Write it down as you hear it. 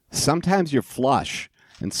sometimes you're flush,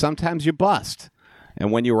 and sometimes you bust.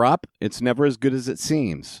 And when you're up, it's never as good as it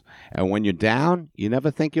seems. And when you're down, you never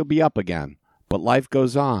think you'll be up again. But life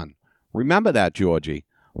goes on. Remember that, Georgie.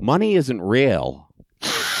 Money isn't real.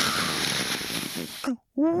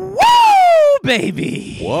 Woo,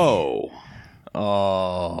 baby! Whoa.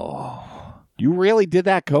 Oh. You really did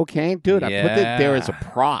that cocaine? Dude, I put it there as a Yeah.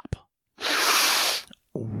 prop.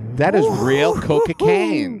 That is real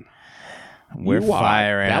cocaine. We're You are-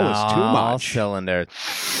 firing that was too all much. cylinders.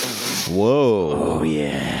 Whoa. Oh,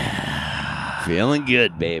 yeah. Feeling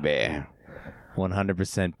good, baby.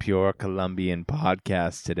 100% pure Colombian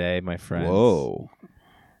podcast today, my friends. Whoa.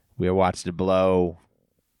 We are watching the blow.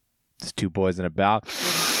 It's two boys in a bout.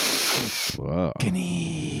 Whoa.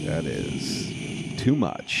 That is too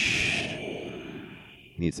much.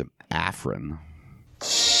 Need some Afrin.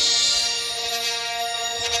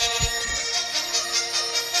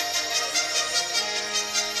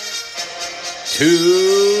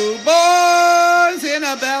 Two boys in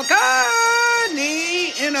a balcony,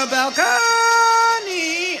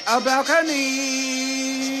 a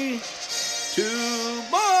balcony. Two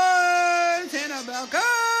boys in a balcony,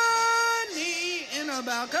 a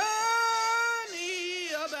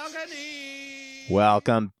balcony.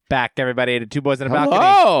 Welcome back, everybody, to Two Boys in a Balcony.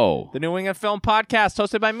 Hello. The New England Film Podcast,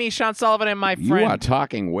 hosted by me, Sean Sullivan, and my You friend. are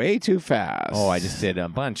talking way too fast. Oh, I just did a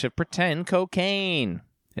bunch of pretend cocaine.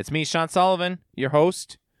 It's me, Sean Sullivan, your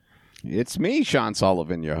host. It's me, Sean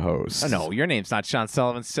Sullivan, your host. Oh, no, your name's not Sean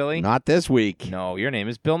Sullivan, silly. Not this week. No, your name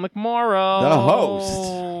is Bill McMorrow. The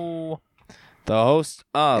host. The host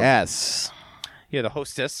of. Yes. You're the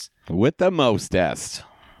hostess. With the mostest.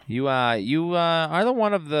 You are the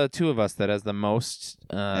one of the two of us that has the most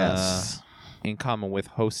Yes. in common with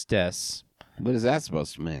hostess. What is that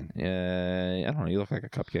supposed to mean? I don't know. You look like a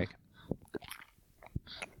cupcake.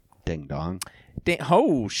 Ding dong.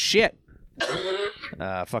 Oh, shit.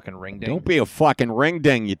 Fucking ring ding. Don't be a fucking ring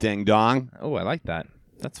ding, you ding dong. Oh, I like that.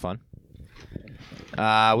 That's fun. Keep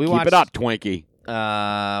it up, Twinkie.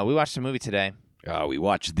 We watched a movie today. We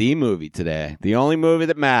watched the movie today. The only movie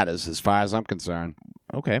that matters, as far as I'm concerned.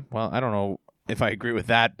 Okay, well, I don't know if I agree with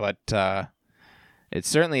that, but it's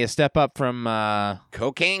certainly a step up from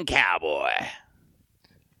Cocaine Cowboy.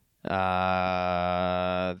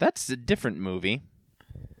 that's a different movie.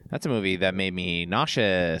 That's a movie that made me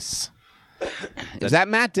nauseous. Is that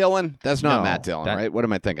Matt Dillon? That's not No, Matt Dillon, that- right? What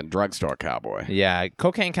am I thinking? Drugstore Cowboy. Yeah,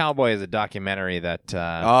 Cocaine Cowboy is a documentary that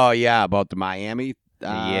Oh, yeah, about the Miami.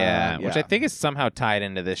 which I think is somehow tied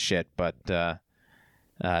into this shit, but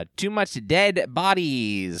too much dead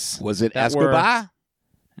bodies. Was it that were- Escobar?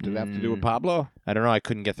 Did it have to do with Pablo? I don't know. I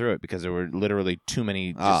couldn't get through it because there were literally too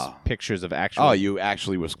many pictures of actual. Oh, you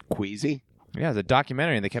actually was queasy? Yeah, it was a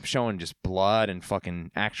documentary, and they kept showing just blood and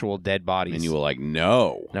fucking actual dead bodies. And you were like,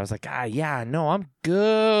 no. And I was like, yeah, no, I'm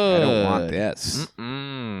good. I don't want this.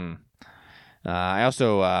 Mm-mm. I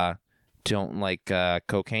also don't like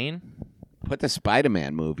cocaine. Put the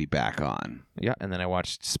Spider-Man movie back on. Yeah, and then I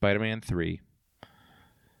watched Spider-Man 3.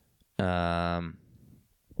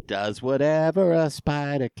 Does whatever a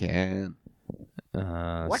spider can.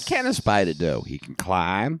 What can a spider do? He can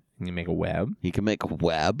climb. You make a web. He can make a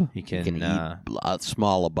web. He can, eat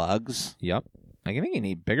smaller bugs. Yep. I think he can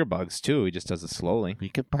eat bigger bugs, too. He just does it slowly. He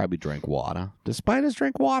could probably drink water. Do spiders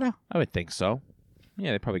drink water? I would think so.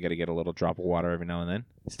 Yeah, they probably got to get a little drop of water every now and then.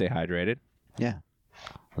 Stay hydrated. Yeah.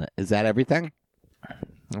 Is that everything?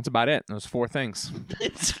 That's about it. Those 4 things.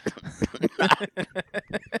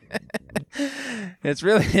 It's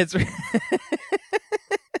really.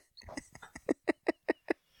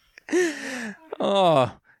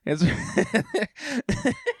 Oh, it's.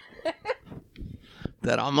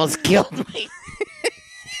 That almost killed me.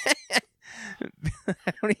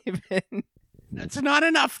 I don't even. That's not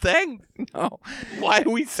enough thing. No. Why are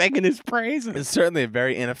we singing his praises? It's certainly a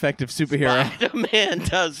very ineffective superhero. Spider-Man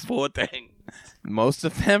does 4 things. Most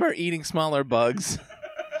of them are eating smaller bugs.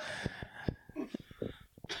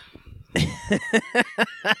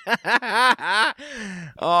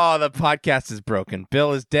 Oh, the podcast is broken.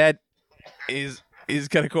 Bill is dead. He's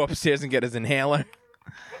got to go upstairs and get his inhaler.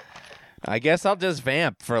 I guess I'll just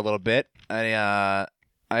vamp for a little bit. I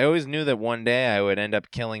always knew that one day I would end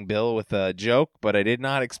up killing Bill with a joke, but I did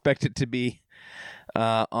not expect it to be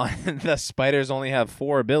on the spiders only have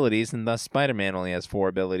 4 abilities, and thus Spider-Man only has 4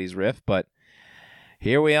 abilities riff, but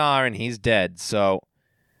here we are, and he's dead. So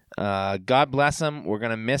God bless him. We're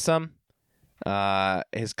going to miss him.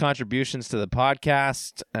 His contributions to the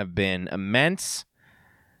podcast have been immense,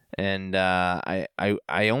 and I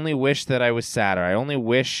only wish that I was sadder. I only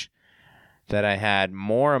wish that I had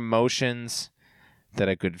more emotions, that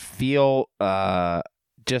I could feel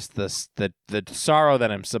just the sorrow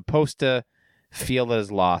that I'm supposed to feel that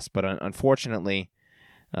is lost. But unfortunately,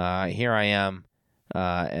 here I am,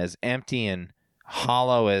 as empty and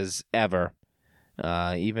hollow as ever,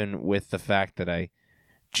 even with the fact that I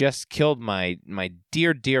just killed my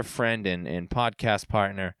dear friend and podcast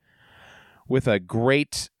partner with a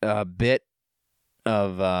great bit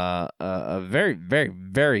of a very, very,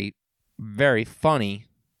 very, very funny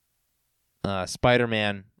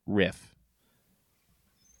Spider-Man riff.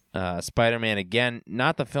 Spider-Man, again,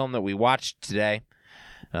 not the film that we watched today,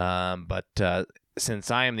 but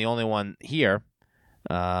since I am the only one here,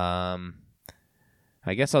 I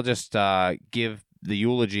guess I'll just give the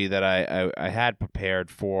eulogy that I had prepared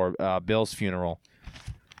for Bill's funeral.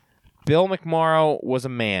 Bill McMorrow was a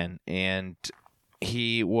man, and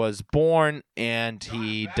he was born and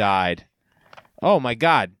he died. Oh, my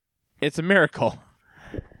God. It's a miracle.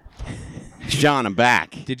 Sean, I'm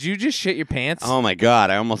back. Did you just shit your pants? Oh, my God.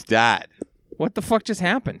 I almost died. What the fuck just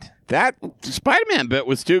happened? That Spider-Man bit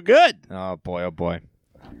was too good. Oh, boy. Oh, boy.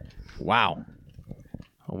 Wow.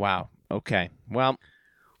 Wow. Okay. Well,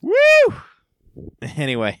 Woo!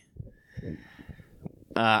 anyway.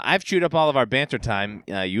 I've chewed up all of our banter time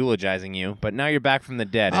eulogizing you, but now you're back from the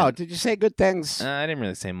dead. Oh, did you say good things? I didn't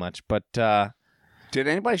really say much, but Did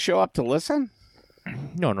anybody show up to listen?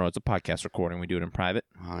 no, it's a podcast recording. We do it in private.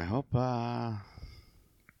 Well, I hope we're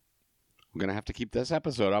going to have to keep this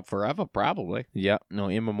episode up forever, probably. Yeah, no,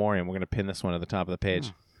 in memoriam. We're going to pin this one at the top of the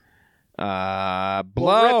page. Well,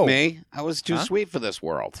 Blow. rip me. I was too Huh? sweet for this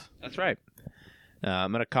world. That's right.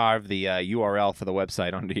 I'm going to carve the URL for the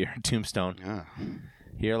website onto your tombstone. Yeah.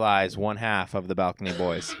 Here lies one half of the Balcony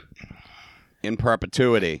Boys. In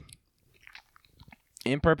perpetuity.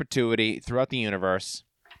 In perpetuity, throughout the universe.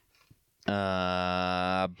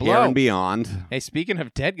 Here Blow. and beyond. Hey, speaking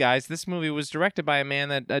of dead guys, this movie was directed by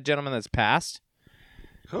a gentleman that's passed.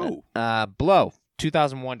 Who? Blow,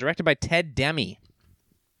 2001, directed by Ted Demme.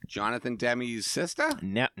 Jonathan Demme's sister?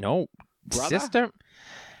 No. Brother? Sister?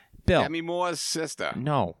 Bill. Demi Moore's sister.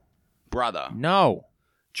 No. Brother. No.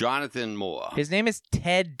 Jonathan Moore. His name is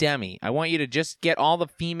Ted Demme. I want you to just get all the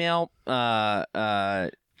female,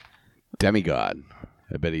 Demigod.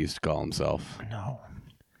 I bet he used to call himself. No.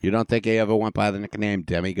 You don't think he ever went by the nickname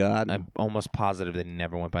Demigod? I'm almost positive that he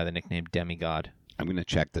never went by the nickname Demigod. I'm going to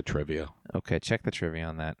check the trivia. Okay, check the trivia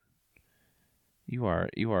on that. You are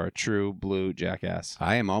a true blue jackass.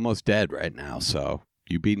 I am almost dead right now, so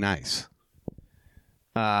you be nice.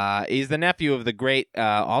 He's the nephew of the great,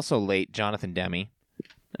 also late Jonathan Demme.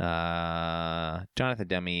 Jonathan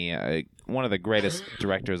Demme, one of the greatest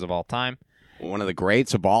directors of all time. One of the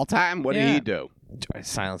greats of all time? What did Yeah. he do?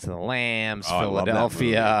 Silence of the Lambs, Oh, I love that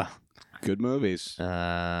Philadelphia. Good movies.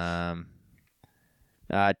 Ted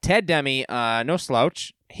Demme, no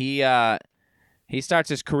slouch. He starts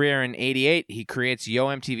his career in '88. He creates Yo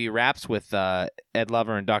MTV Raps with Ed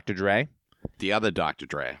Lover and Dr. Dre. The other Dr.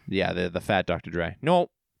 Dre. Yeah, the fat Dr. Dre. No,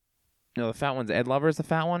 the fat one's Ed Lover is the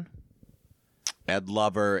fat one. Ed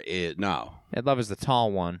Lover is... No. Ed Lover's the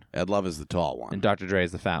tall one, Ed Lover is the tall one. and Dr. Dre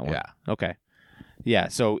is the fat one. Yeah. Okay. Yeah,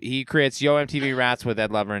 so he creates Yo MTV Raps with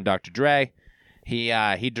Ed Lover and Dr. Dre. He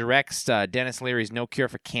directs Dennis Leary's No Cure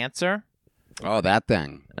for Cancer. Oh, that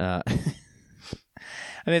thing. I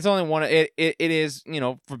mean, it's only one. It is,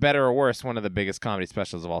 for better or worse, one of the biggest comedy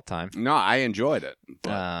specials of all time. No, I enjoyed it.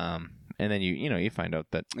 But, And then you find out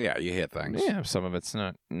that yeah, you hear things. some of it's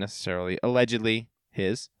not necessarily allegedly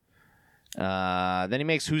his. Then he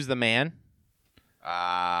makes Who's the Man?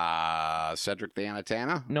 Cedric the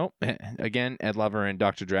Entertainer? Nope. Again, Ed Lover and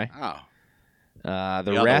Dr. Dre. Oh.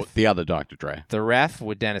 The other Dr. Dre. The Ref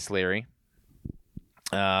with Dennis Leary.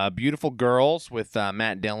 Beautiful Girls with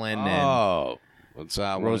Matt Dillon and What's one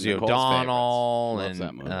of Rosie Nicole's O'Donnell favorites. Loves and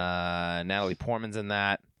that movie. Natalie Portman's in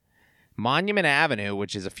that. Monument Avenue,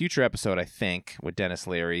 which is a future episode, I think, with Dennis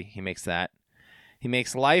Leary. He makes that. He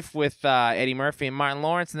makes Life with Eddie Murphy and Martin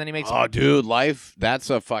Lawrence, and then he makes... Oh, dude, Life, that's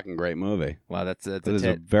a fucking great movie. Wow, that's It is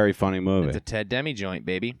a very funny movie. It's a Ted Demme joint,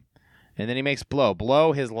 baby. And then he makes Blow.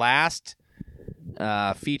 Blow, his last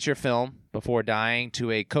feature film before dying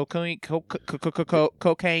to a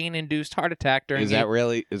cocaine-induced heart attack during... Is that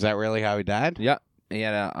really how he died? Yeah. He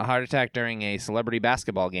had a heart attack during a celebrity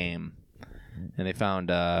basketball game. And they found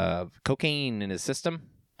cocaine in his system.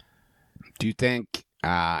 Do you think,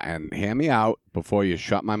 and hear me out before you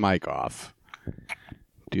shut my mic off,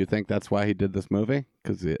 do you think that's why he did this movie?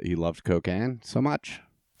 Because he loved cocaine so much?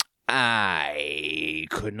 I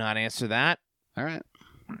could not answer that. All right.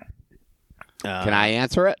 Can I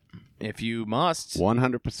answer it? If you must.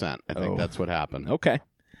 100%. I think Oh. that's what happened. Okay.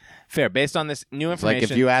 Fair. Based on this new It's information.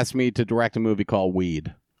 like if you asked me to direct a movie called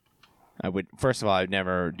Weed. First of all, I'd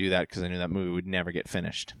never do that because I knew that movie would never get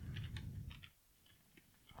finished.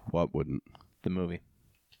 What wouldn't? The movie.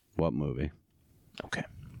 What movie? Okay.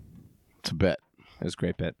 It's a bit. It was a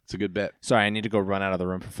great bit. It's a good bit. Sorry, I need to go run out of the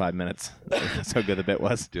room for 5 minutes. That's how good the bit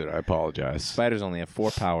was. Dude, I apologize. Spiders only have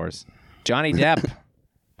 4 powers. Johnny Depp,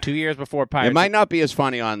 2 years before Pirates. It might not be as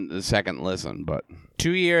funny on the second listen, but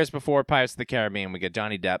 2 years before Pirates of the Caribbean, we get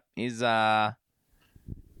Johnny Depp. He's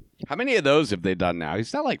how many of those have they done now?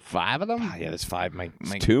 He's done like 5 of them. yeah, there's 5.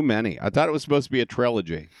 It's too many. I thought it was supposed to be a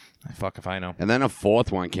trilogy, Fuck if I know. and then a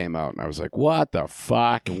 4th one came out, and I was like, "What the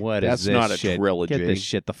fuck? What That's is this not a shit? trilogy." Get this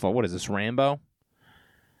shit the fuck. What is this, Rambo?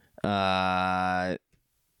 Yeah.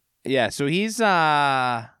 So he's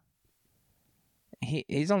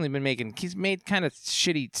he's only been making. He's made kind of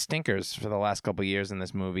shitty stinkers for the last couple of years in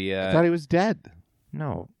this movie. I thought he was dead.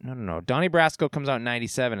 No. Donnie Brasco comes out in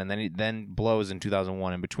 '97, and then he blows in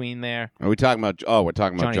 2001. In between there, Are we talking about? Oh, we're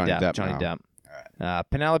talking about Johnny Depp. Johnny now. Depp.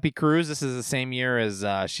 Penelope Cruz. This is the same year as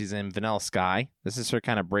she's in Vanilla Sky. This is her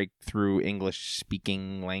kind of breakthrough English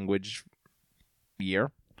speaking language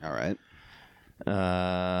year. All right.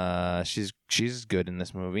 She's good in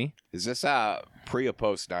this movie. Is this pre or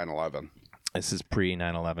post 9/11? This is pre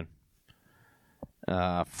 9/11.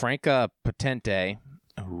 Franca Potente,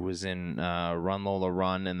 who was in Run Lola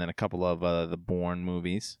Run and then a couple of the Bourne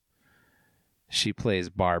movies. She plays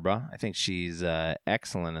Barbara. I think she's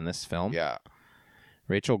excellent in this film. Yeah.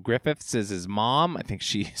 Rachel Griffiths is his mom. I think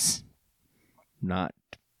she's not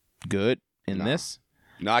good in this.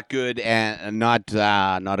 Not good and not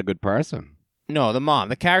a good person. No, the mom.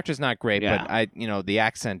 The character's not great, Yeah. but the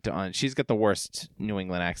accent she's got the worst New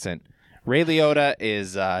England accent. Ray Liotta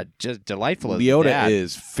is just delightful as Liotta dad.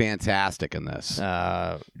 is fantastic in this.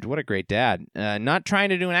 What a great dad. Not trying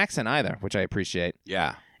to do an accent either, which I appreciate.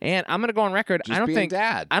 Yeah. And I'm gonna go on record. Just I don't being think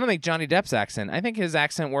dad. I don't think Johnny Depp's accent. I think his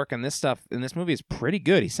accent work in this movie is pretty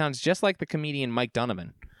good. He sounds just like the comedian Mike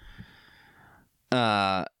Donovan.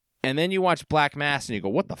 And then you watch Black Mass and you go,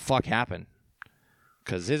 "What the fuck happened?"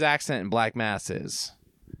 Because his accent in Black Mass is.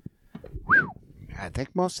 I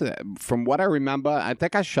think most of that, from what I remember, I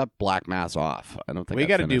think I shut Black Mass off. I don't think We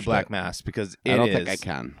got to do Black Mass because I don't think I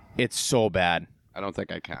can. It's so bad. I don't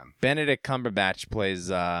think I can. Benedict Cumberbatch plays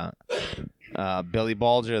Billy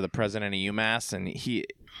Bulger, the president of UMass, and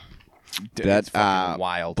it's fucking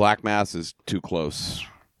wild. Black Mass is too close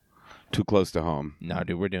to home. No,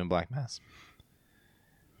 dude, we're doing Black Mass.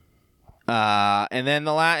 And then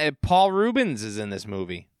Paul Rubens is in this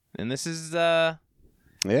movie, and this is It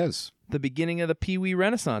is. the beginning of the Pee Wee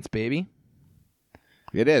Renaissance, baby.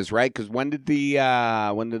 It is, right? Because when did the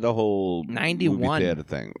whole 91 movie theater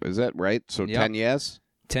thing? Is it right? So Yep. 10 years.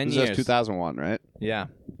 10 This years. is 2001, right? Yeah.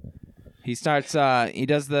 He starts. He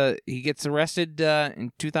gets arrested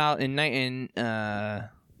in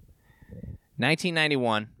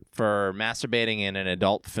 1991 for masturbating in an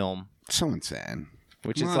adult film, So insane.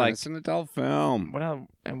 which Come is on, like, it's an adult film.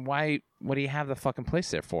 and why? What do you have the fucking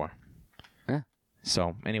place there for? Yeah.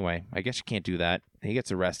 So anyway, I guess you can't do that. He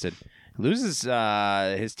gets arrested, loses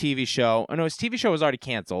his TV show. Oh no, his TV show was already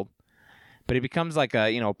canceled, but he becomes like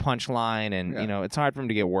a punchline, and Yeah. it's hard for him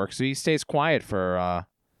to get work. So he stays quiet for.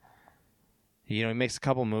 He makes a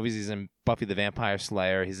couple movies. He's in Buffy the Vampire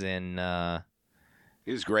Slayer. He's in.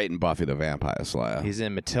 He was great in Buffy the Vampire Slayer. He's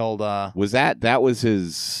in Matilda. Was that was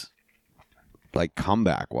his like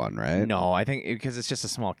comeback one, right? No, I think because it's just a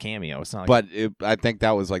small cameo. It's not. Like, But I think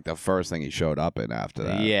that was like the first thing he showed up in after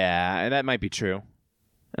that. yeah, that might be true.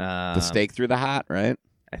 The stake through the heart, right?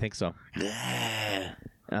 I think so.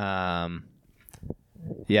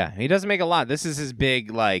 Yeah, he doesn't make a lot. This is his big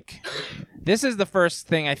like. This is the first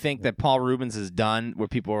thing I think that Paul Rubens has done where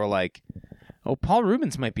people were like, "Oh, Paul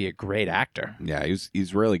Rubens might be a great actor." Yeah,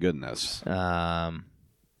 he's really good in this.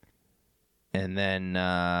 And then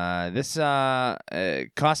this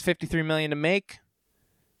cost $53 million to make,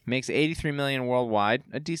 makes $83 million worldwide.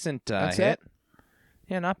 A decent That's hit. it?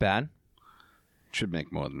 Yeah, not bad. Should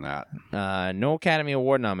make more than that. No Academy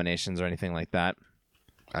Award nominations or anything like that.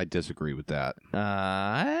 I disagree with that.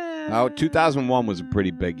 2001 2001 was a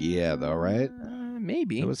pretty big year, though, right?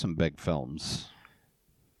 Maybe. There was some big films.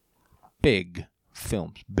 Big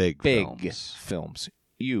films. Big Films.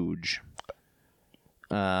 Huge.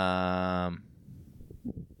 Let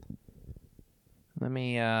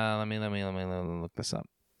me look this up.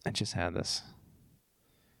 I just had this.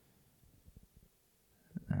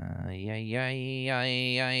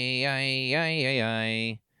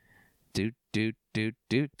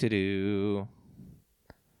 Do.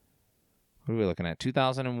 What are we looking at?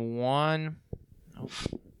 2001.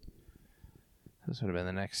 This would have been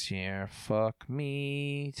the next year. Fuck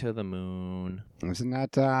me to the moon. Isn't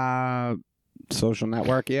that Social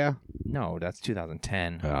Network? Yeah. No, that's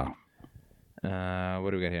 2010. Oh.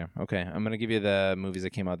 What do we got here? Okay, I'm going to give you the movies that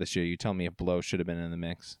came out this year. You tell me if Blow should have been in the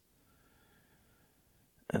mix.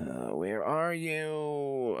 Where are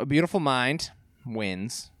you? A Beautiful Mind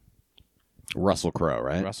wins. Russell Crowe,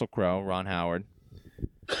 right? Russell Crowe, Ron Howard.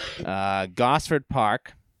 Gosford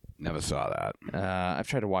Park. Never saw that. I've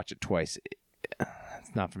tried to watch it twice.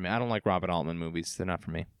 It's not for me. I don't like Robert Altman movies. They're not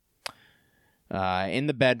for me. In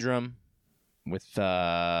the Bedroom with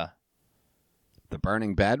The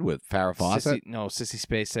Burning Bed with Farrah Fawcett? Sissy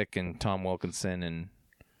Spacek and Tom Wilkinson and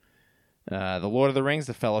The Lord of the Rings,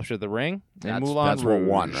 The Fellowship of the Ring, and Moulin That's Rouge. what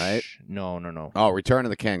won, right? No. Oh, Return of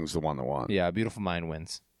the King's the one that won. Yeah, Beautiful Mind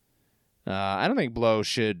wins. I don't think Blow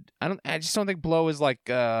should. I just don't think Blow is like.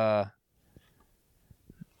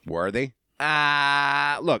 Worthy?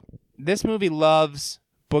 Look, this movie loves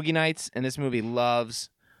Boogie Nights, and this movie loves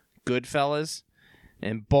Goodfellas,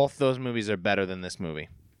 and both those movies are better than this movie.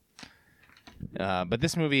 But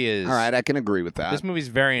this movie is... All right, I can agree with that. This movie's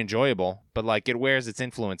very enjoyable, but like it wears its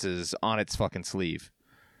influences on its fucking sleeve.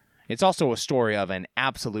 It's also a story of an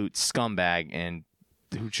absolute scumbag and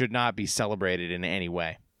who should not be celebrated in any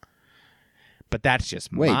way. But that's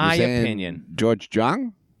just my opinion. George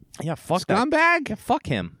Jung? Yeah, fuck Scumbag? that. Yeah, fuck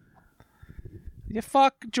him. Yeah,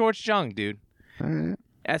 fuck George Jung, dude. All right.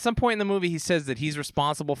 At some point in the movie, he says that he's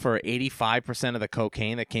responsible for 85% of the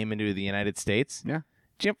cocaine that came into the United States. Yeah.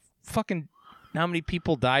 Do you fucking how many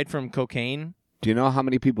people died from cocaine? Do you know how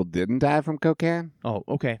many people didn't die from cocaine? Oh,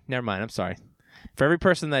 okay. Never mind. I'm sorry. For every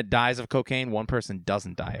person that dies of cocaine, one person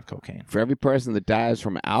doesn't die of cocaine. For every person that dies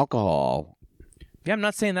from alcohol, Yeah, I'm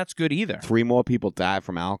not saying that's good either. 3 more people die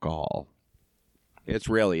from alcohol. It's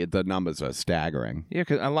really, the numbers are staggering. Yeah,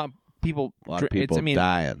 because a lot of people... A lot of people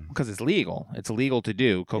dying. Because it's legal. It's illegal to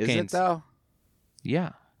do. Is it, though?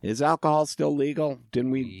 Yeah. Is alcohol still legal?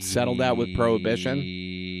 Didn't we settle that with prohibition?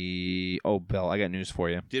 Oh, Bill, I got news for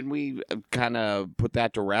you. Didn't we kind of put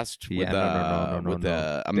that to rest with the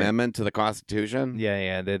No. amendment to the Constitution?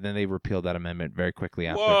 Yeah. Then they repealed that amendment very quickly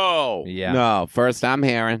after. Whoa! Yeah. No, first I'm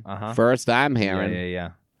hearing. Uh-huh. First I'm hearing.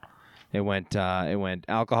 Yeah. It went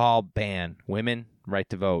alcohol ban, women right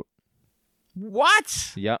to vote.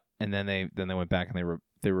 What? Yep. And then they went back and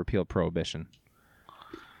they repealed prohibition.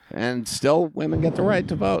 And still women get the right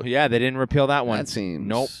to vote. Yeah, they didn't repeal that one. That seems...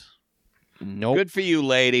 Nope. Good for you,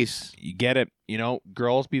 ladies. You get it.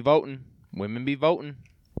 Girls be voting. Women be voting.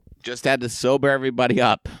 Just had to sober everybody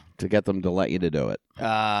up to get them to let you to do it. Yeah.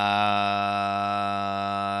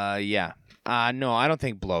 No, I don't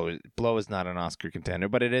think Blow is not an Oscar contender,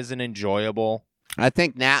 but it is an enjoyable... I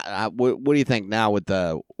think now, what do you think now with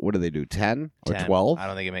what do they do, 10 or 12? I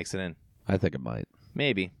don't think it makes it in. I think it might.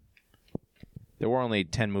 Maybe. There were only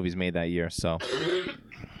 10 movies made that year, so...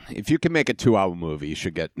 If you can make a 2-hour movie, you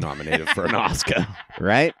should get nominated for an Oscar,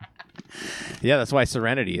 right? Yeah, that's why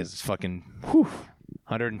Serenity is fucking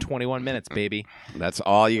 121 minutes, baby. That's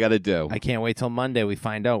all you got to do. I can't wait till Monday we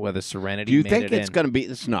find out whether Serenity Do you made think it it's in. going to be...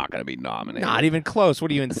 It's not going to be nominated. Not even close.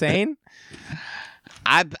 What are you, insane?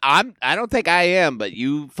 I don't think I am, but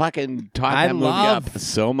you fucking taught that movie up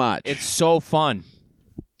so much. It's so fun.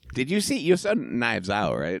 Did you see... You saw Knives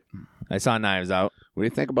Out, right? I saw Knives Out. What do you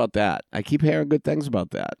think about that? I keep hearing good things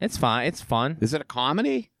about that. It's fine. It's fun. Is it a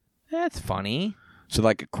comedy? Yeah, it's funny. So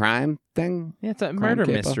like a crime thing? Yeah, it's a murder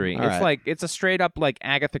caper? mystery. All right. It's a straight up like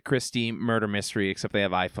Agatha Christie murder mystery, except they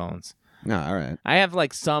have iPhones. No, all right. I had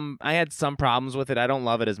some problems with it. I don't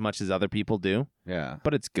love it as much as other people do, Yeah.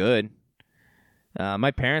 but it's good.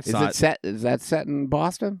 My parents saw it. Is that set in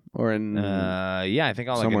Boston or in? Yeah, I think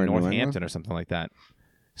like somewhere in in New Northampton England? or something like that.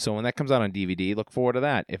 So when that comes out on DVD, look forward to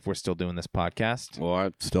that. If we're still doing this podcast,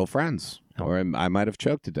 Or still friends, or I might have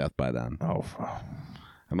choked to death by then. oh,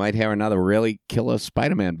 I might hear another really killer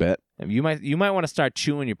Spider-Man bit. you might want to start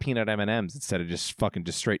chewing your peanut M&Ms instead of just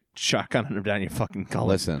straight shotgunning them down your fucking gullet.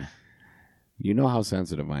 Listen, you know how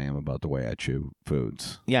sensitive I am about the way I chew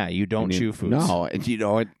foods. Yeah, you don't chew foods. No, and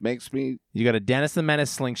it makes me. You got a Dennis the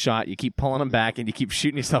Menace slingshot. You keep pulling them back, and you keep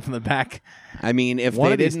shooting yourself in the back. I mean, if One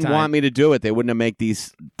they of these didn't want me to do it, they wouldn't have made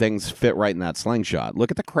these things fit right in that slingshot.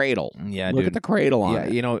 Look at the cradle. Yeah, Look dude. at the cradle on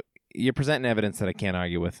Yeah, it. you're presenting evidence that I can't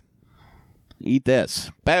argue with. Eat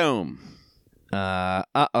this. Boom.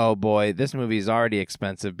 Uh-oh, boy. This movie is already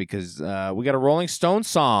expensive because we got a Rolling Stone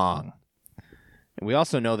song. And we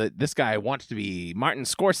also know that this guy wants to be Martin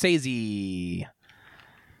Scorsese.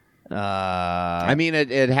 I mean,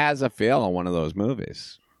 it has a feel on one of those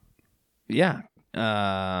movies. Yeah.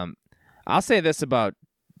 I'll say this about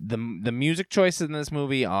the music choices in this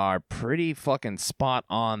movie are pretty fucking spot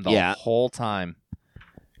on the whole time.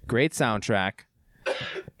 Great soundtrack.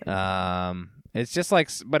 It's just like,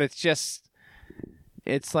 but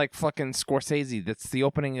it's like fucking Scorsese. That's the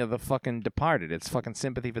opening of the fucking Departed. It's fucking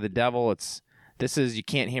Sympathy for the Devil. This is You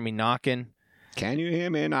Can't Hear Me Knocking. Can you hear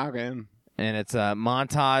me knocking? And it's a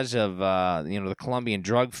montage of the Colombian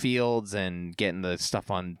drug fields and getting the stuff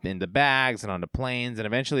into bags and onto planes, and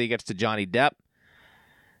eventually it gets to Johnny Depp.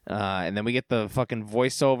 And then we get the fucking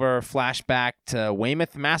voiceover flashback to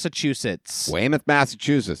Weymouth, Massachusetts. Weymouth,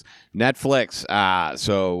 Massachusetts. Netflix.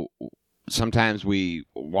 So sometimes we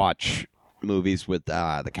watch movies with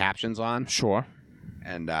the captions on. Sure.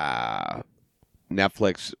 And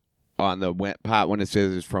Netflix on the part when it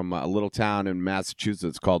says it's from a little town in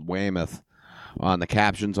Massachusetts called Weymouth. On the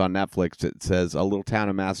captions on Netflix, it says a little town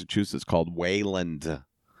in Massachusetts called Wayland.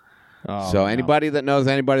 Oh, so anybody that knows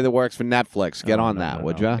anybody that works for Netflix, get on that,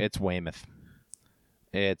 would you? It's Weymouth.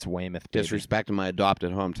 It's Weymouth, baby. Disrespecting my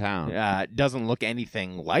adopted hometown. It doesn't look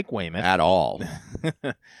anything like Weymouth. At all.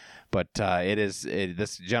 But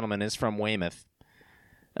this gentleman is from Weymouth.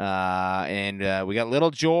 And we got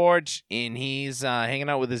little George, and he's hanging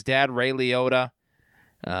out with his dad, Ray Liotta.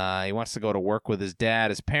 He wants to go to work with his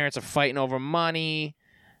dad. His parents are fighting over money.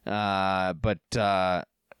 But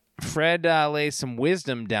Fred lays some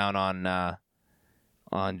wisdom down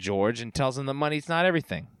on George and tells him the money's not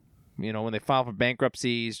everything. You know, when they file for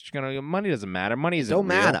bankruptcy, money doesn't matter. Money isn't Don't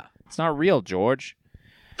real. matter. It's not real, George.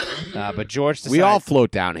 But George decides... We all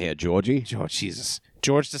float down here, Georgie. Jesus.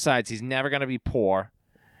 George decides he's never going to be poor.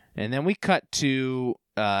 And then we cut to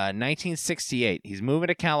 1968. He's moving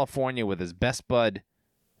to California with his best bud,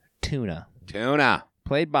 Tuna.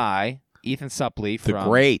 Played by Ethan Suplee. The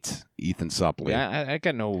great Ethan Suplee. Yeah, I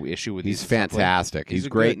got no issue with He's Ethan fantastic. Suplee. He's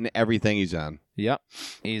great in everything he's in. Yep.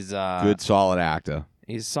 He's good, solid actor.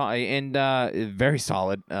 He's very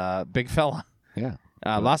solid. Big fella. Yeah.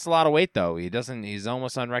 Lost a lot of weight though. He's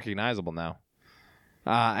almost unrecognizable now.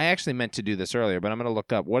 I actually meant to do this earlier, but I'm going to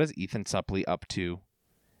look up what is Ethan Suplee up to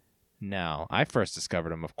now. I first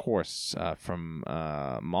discovered him, of course, from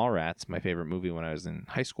Mallrats, my favorite movie when I was in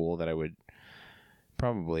high school that I would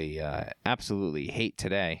probably absolutely hate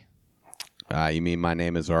today. You mean My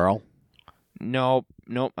Name is Earl? Nope.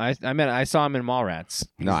 I saw him in Mallrats.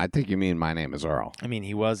 No, I think you mean My Name is Earl. I mean,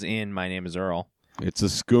 he was in My Name is Earl. It's a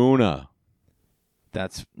schooner.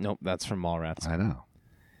 That's from Mallrats. I know.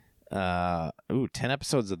 10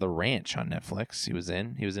 episodes of The Ranch on Netflix. He was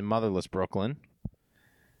in Motherless Brooklyn.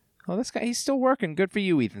 Oh, this guy, he's still working. Good for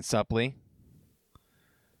you, Ethan Suplee.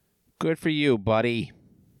 Good for you, buddy.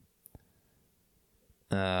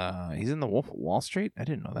 He's in The Wolf of Wall Street? I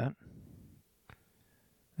didn't know that.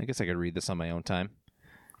 I guess I could read this on my own time.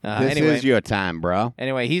 This is your time, bro.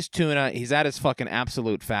 Anyway, he's Tuna. He's at his fucking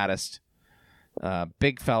absolute fattest.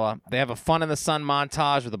 Big fella. They have a fun in the sun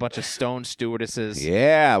montage with a bunch of stone stewardesses.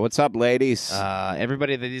 Yeah, what's up, ladies?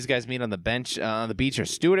 Everybody that these guys meet on the bench on the beach are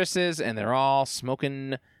stewardesses, and they're all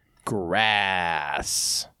smoking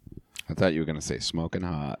grass. I thought you were gonna say smoking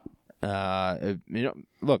hot.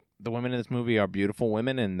 Look, the women in this movie are beautiful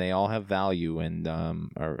women, and they all have value and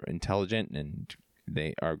are intelligent, and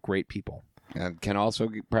they are great people. And can also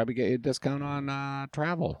probably get you a discount on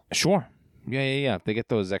travel. Sure. Yeah. They get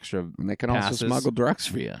those extra And they can passes. also smuggle drugs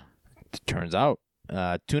for you. Turns out.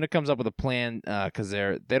 Tuna comes up with a plan because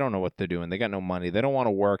they don't know what they're doing. They got no money. They don't want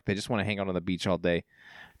to work. They just want to hang out on the beach all day.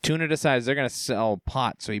 Tuna decides they're going to sell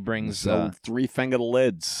pot, so he brings... three-fingered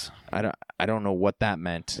lids. I don't know what that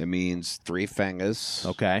meant. It means three fingers.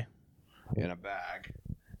 Okay. In a bag.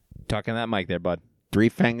 Talking that mic there, bud. 3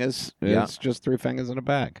 fingers. Yeah. It's just 3 fingers in a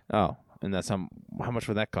bag. Oh, and that's how much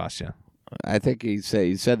would that cost you? I think he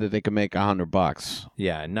said that they could make $100.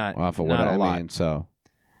 Yeah, not off of not what a I lot. mean. So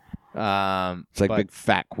it's like big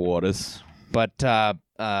fat quarters. But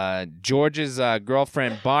George's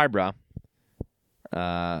girlfriend Barbara,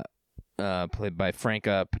 played by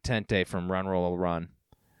Franca Potente from Run Roll Run.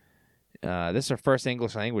 This is her first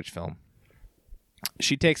English language film.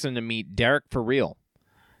 She takes him to meet Derek For Real.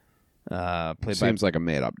 Seems like a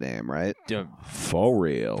made-up name, right? For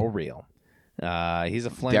real. He's a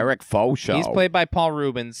flame. Derek Faux Show. He's played by Paul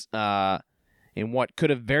Rubens in what could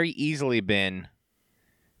have very easily been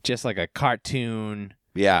just like a cartoon.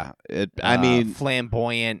 Yeah. I mean,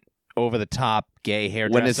 flamboyant, over-the-top gay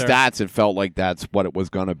hairdresser. when it starts, it felt like that's what it was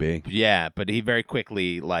going to be. Yeah, but he very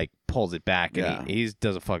quickly pulls it back, and Yeah. he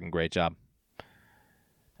does a fucking great job.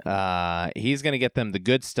 He's going to get them the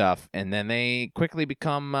good stuff, and then they quickly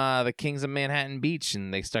become the kings of Manhattan Beach,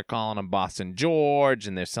 and they start calling him Boston George,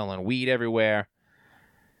 and they're selling weed everywhere.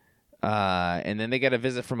 And then they get a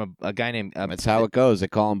visit from a guy named. That's how it goes. They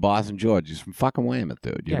call him Boston George. He's from fucking Weymouth,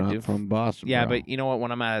 dude. You're Yeah, not dude. from Boston. Yeah, bro. but you know what?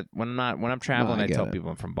 When I'm traveling, I I get tell it. people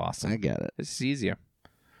I'm from Boston. I get it. It's easier.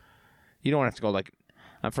 You don't have to go like,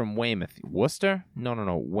 I'm from Weymouth. Worcester? No,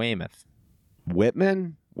 Weymouth.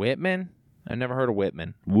 Whitman, Whitman? I never heard of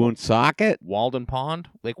Whitman. Woonsocket, Walden Pond?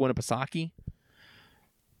 Lake Winnipesaukee?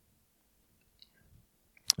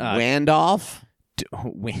 Randolph.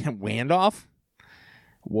 Wandolph?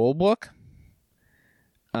 Woolbrook?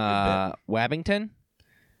 Wabbington?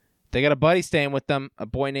 They got a buddy staying with them, a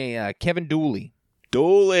boy named Kevin Dooley.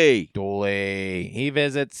 Dooley. He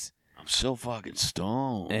visits, I'm so fucking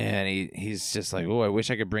stoned. and he's just like, oh, I wish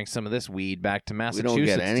I could bring some of this weed back to We Massachusetts don't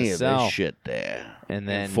get any to of sell. this shit there. And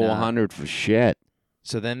then 400 for shit.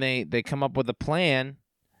 So then they come up with a plan.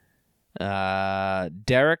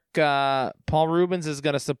 Derek, Paul Rubens is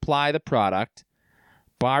going to supply the product.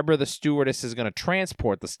 Barbara, the stewardess, is going to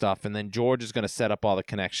transport the stuff, and then George is going to set up all the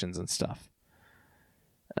connections and stuff.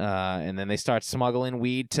 And then they start smuggling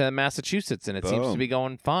weed to Massachusetts, and it seems to Boom. be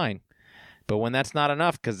going fine. But when that's not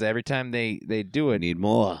enough, because every time they do I it, need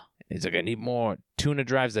more. he's like, I need more. Tuna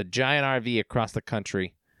drives a giant RV across the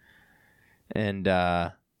country, and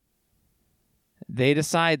they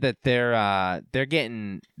decide that they're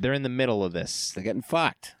in the middle of this. They're getting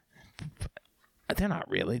fucked. They're not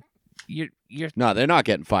really. You're No, they're not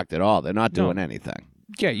getting fucked at all. They're not No. doing anything.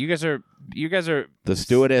 yeah. You guys are. The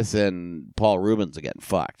stewardess and Paul Rubens are getting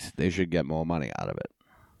fucked. They should get more money out of it.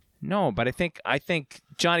 No, but I think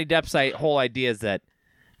Johnny Depp's whole idea is that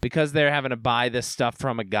because they're having to buy this stuff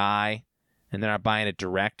from a guy, and they're not buying it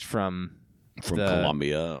direct from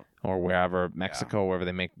Colombia. or wherever, Mexico, wherever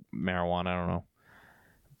they make marijuana. I don't know,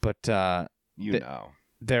 but You know.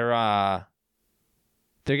 they're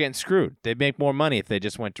getting screwed. They'd make more money if they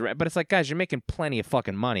just went direct. But it's like, guys, you're making plenty of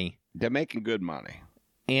fucking money, They're making good money.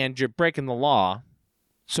 and you're breaking the law.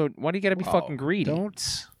 So why do you got to be fucking greedy?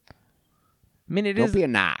 Don't I mean, it is. be a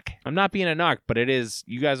knock. I'm not being a narc, but it is.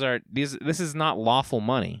 You guys are. This is not lawful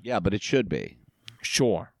money. Yeah, but it should be.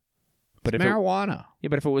 Sure, but It's if marijuana.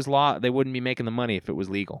 but if it was law, they wouldn't be making the money if it was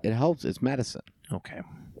legal. It helps. It's medicine. Okay.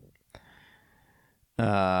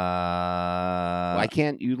 Why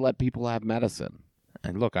can't you let people have medicine?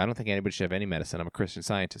 And look, I don't think anybody should have any medicine. I'm a Christian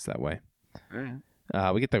Scientist that way.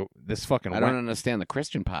 We get this fucking. I don't understand the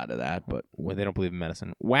Christian part of that, but Well, they don't believe in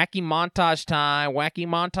medicine. Wacky montage time. Wacky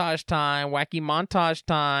montage time. Wacky montage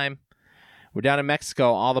time. We're down in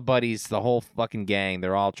Mexico. All the buddies, the whole fucking gang,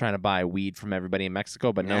 they're all trying to buy weed from everybody in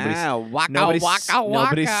Mexico, but nobody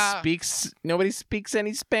speaks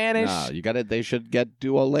any Spanish. No, you got it. They should get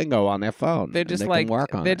Duolingo on their phone. They're and just they like can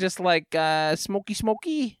work on they're it. just like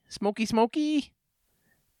smoky.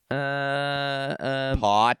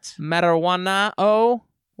 Pot. Marijuana,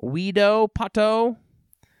 weedo, pato.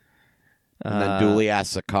 And then Dooley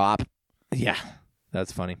asks a cop. Yeah,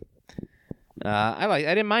 that's funny. I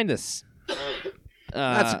didn't mind this.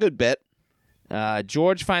 That's a good bit.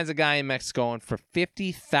 George finds a guy in Mexico, and for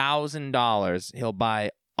 $50,000, he'll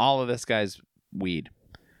buy all of this guy's weed.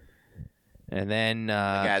 And then The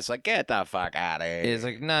guy's like, get the fuck out of here. he's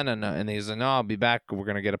like, no. And he's like, no, I'll be back. We're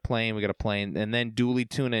going to get a plane. We got a plane. And then Dooley,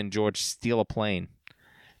 Tuna, and George steal a plane.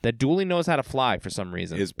 That Dooley knows how to fly for some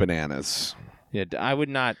reason. His bananas. Yeah, I would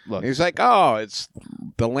not look. He's like, oh, it's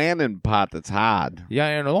the landing part that's hard. Yeah,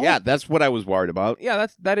 I know. Yeah, that's what I was worried about. Yeah,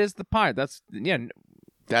 that is the part.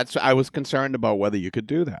 I was concerned about whether you could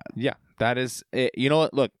do that. Yeah, that is. You know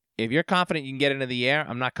what? Look, if you're confident you can get it into the air,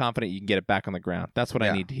 I'm not confident you can get it back on the ground. That's what I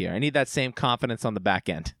Yeah. need to hear. I need that same confidence on the back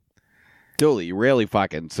end. Dooley, you're really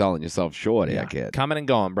fucking selling yourself short here, kid. Coming and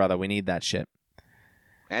going, brother. We need that shit.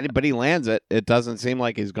 Anybody lands it, it doesn't seem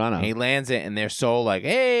like he's gonna. And he lands it, and they're so like,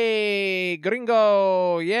 "Hey,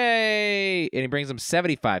 gringo, yay!" And he brings them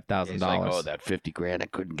 $75,000. He's like, oh, that $50,000, I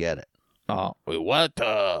couldn't get it. Oh, wait, what?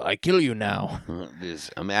 I kill you now.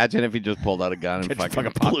 Imagine if he just pulled out a gun and Just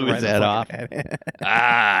fucking popped blew right his in the head off. fucking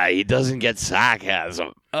head. He doesn't get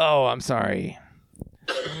sarcasm. Oh, I'm sorry.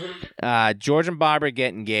 George and Barbara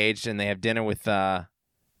get engaged, and they have dinner with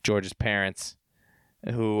George's parents,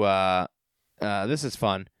 who, this is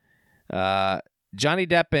fun. Johnny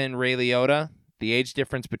Depp and Ray Liotta, the age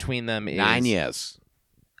difference between them is 9 years.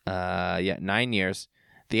 9 years.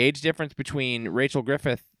 The age difference between Rachel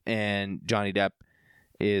Griffith and Johnny Depp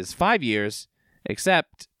is 5 years,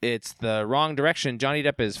 except it's the wrong direction. Johnny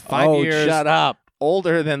Depp is 5 years shut up.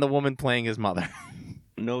 older than the woman playing his mother.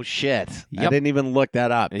 No shit. I Yep. didn't even look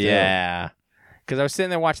that up. too. Yeah. Because I was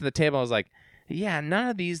sitting there watching the table. I was like, yeah, none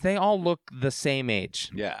of these, they all look the same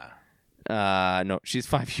age. Yeah. No, she's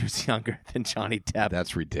 5 years younger than Johnny Depp.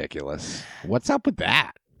 That's ridiculous. What's up with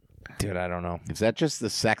that? Dude, I don't know. Is that just the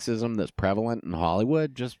sexism that's prevalent in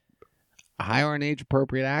Hollywood? Just hire an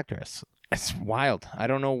age-appropriate actress. It's wild. I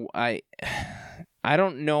don't know. I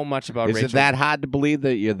don't know much about Is Rachel. it that hard to believe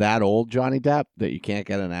that you're that old, Johnny Depp, that you can't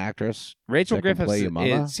get an actress? Rachel that can Griffiths. play your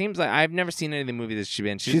mother? It seems like I've never seen any of the movies that she's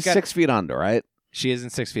been. She's got, 6 feet under, right? She is in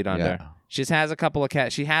 6 Feet Under. Yeah. She has a couple of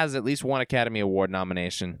she has at least one Academy Award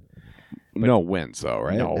nomination. No wins, though,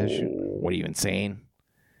 right? No, what are you insane?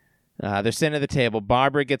 They're sitting at the table.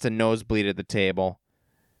 Barbara gets a nosebleed at the table,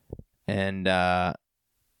 and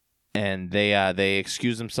they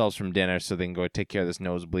excuse themselves from dinner so they can go take care of this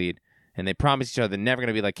nosebleed. And they promise each other they're never going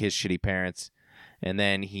to be like his shitty parents. And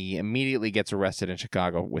then he immediately gets arrested in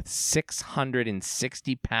Chicago with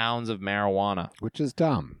 660 pounds of marijuana. Which is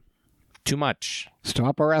dumb. Too much.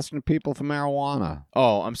 Stop arresting people for marijuana.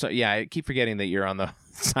 Oh, I'm sorry. Yeah, I keep forgetting that you're on the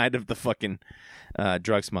side of the fucking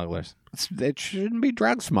drug smugglers. It shouldn't be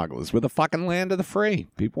drug smugglers. We're the fucking land of the free.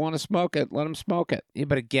 People want to smoke it, let them smoke it. Yeah,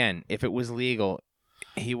 but again, if it was legal,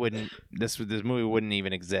 he wouldn't. This movie wouldn't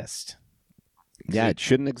even exist. Yeah, it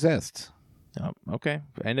shouldn't exist. Oh, okay.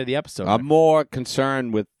 End of the episode. I'm more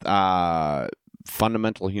concerned with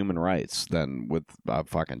fundamental human rights than with a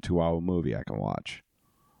fucking 2-hour movie I can watch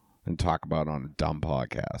and talk about on a dumb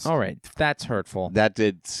podcast. All right, that's hurtful. That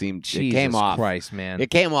did seem. Jesus it came off. Christ, man. It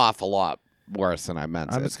came off a lot worse than I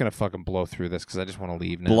meant I'm it. just gonna fucking blow through this because I just want to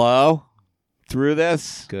leave now. Blow through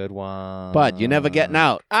this, Good one. but you're never getting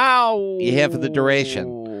out. Ow! You're here for the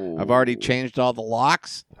duration. I've already changed all the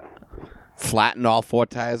locks, flattened all 4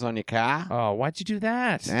 tires on your car, Oh, why'd you do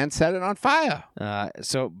that? and set it on fire.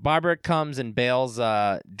 So Barbara comes and bails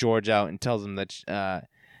George out and tells him that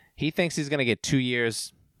he thinks he's gonna get 2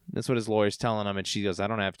 years. That's what his lawyer's telling him, and she goes, "I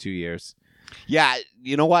don't have 2 years." Yeah,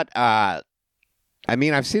 you know what? I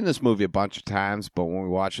mean, I've seen this movie a bunch of times, but when we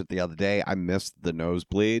watched it the other day, I missed the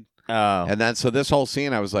nosebleed. Oh, And then, so this whole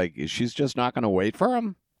scene, I was like, she's just not going to wait for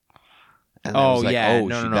him? And I Oh, was like, yeah. oh,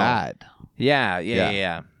 No, she no. died.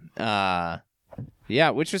 yeah. Yeah,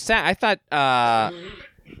 which was sad. I thought.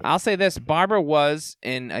 I'll say this: Barbara was,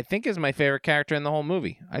 and I think is my favorite character in the whole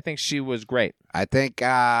movie. I think she was great. I think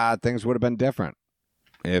things would have been different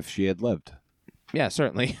if she had lived. Yeah,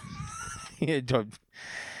 certainly. I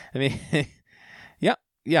mean,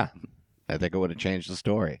 yeah. I think it would have changed the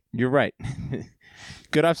story. You're right.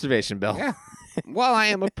 Good observation, Bill. Yeah. Well, I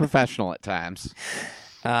am a professional at times.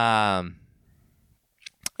 Yeah,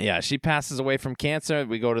 she passes away from cancer.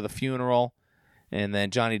 We go to the funeral, and then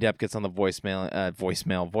Johnny Depp gets on the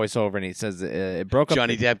voiceover, and he says it broke up.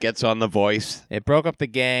 Johnny Depp gets on The Voice. It broke up the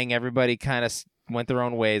gang. Everybody kind of went their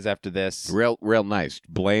own ways after this. Real nice.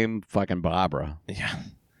 Blame fucking Barbara. Yeah.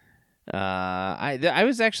 I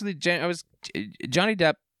was Johnny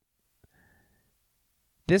Depp.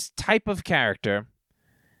 This type of character,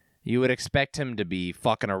 you would expect him to be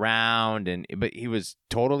fucking around, but he was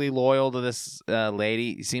totally loyal to this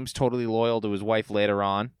lady. He seems totally loyal to his wife later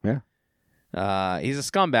on. Yeah. He's a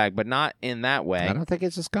scumbag, but not in that way. I don't think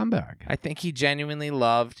it's a scumbag. I think he genuinely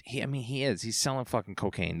loved. He is. He's selling fucking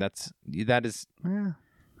cocaine. That is Yeah.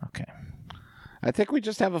 okay. I think we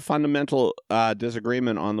just have a fundamental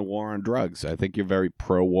disagreement on the war on drugs. I think you're very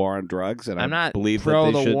pro-war on drugs, and I'm I not believe pro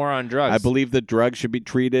that they the should, war on drugs. I believe that drugs should be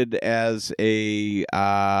treated as a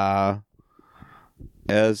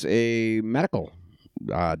medical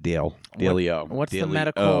dealio. What's the Dealio.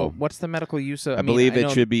 medical? What's the medical use of? I believe it know-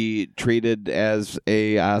 should be treated as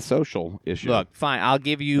a social issue, Look, fine. I'll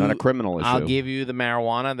give you. not a criminal issue. I'll give you the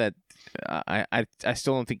marijuana that I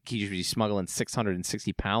still don't think he should be smuggling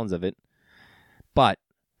 660 pounds of it, but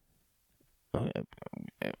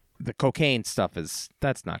the cocaine stuff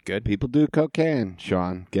that's not good. People do cocaine,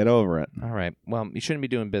 Sean. Get over it. All right. Well, you shouldn't be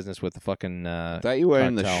doing business with the fucking. I thought you were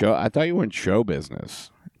in the cartel. show. I thought you were in show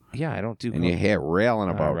business, Yeah, I don't do. and you're here railing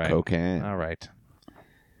about right. cocaine. All right.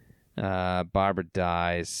 Barbara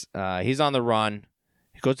dies. He's on the run.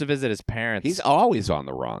 He goes to visit his parents. He's always on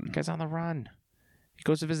the run. The guy's on the run. He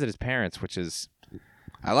goes to visit his parents, which is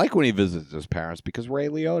I like when he visits his parents because Ray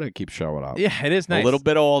Liotta keeps showing up. yeah, it is nice. A little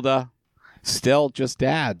bit older, still just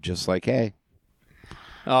dad, just like, hey.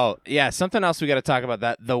 Oh yeah, something else we got to talk about.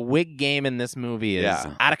 That the wig game in this movie is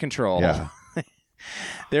Yeah. out of control. Yeah.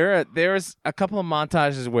 There's a couple of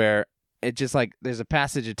montages where it just like there's a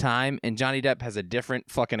passage of time and Johnny Depp has a different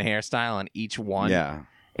fucking hairstyle on each one. Yeah.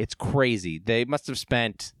 It's crazy. They must have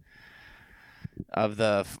spent of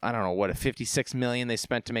the I don't know what 56 million they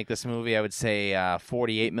spent to make this movie. I would say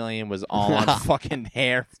 48 million was all on fucking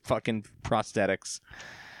hair, fucking prosthetics.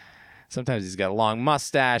 Sometimes he's got a long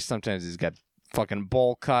mustache. Sometimes he's got fucking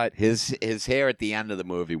bowl cut. His hair at the end of the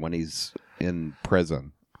movie when he's in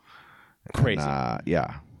prison. Crazy. And,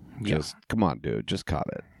 yeah. Just come on, dude. Just cut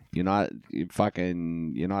it. You're not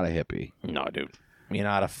you're not a hippie. No, dude. You're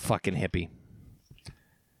not a fucking hippie.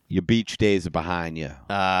 Your beach days are behind you,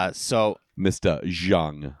 So Mr.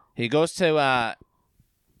 Zhang. he goes to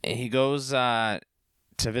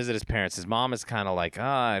visit his parents. His mom is kind of like,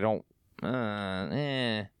 I don't,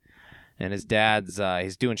 And his dad's,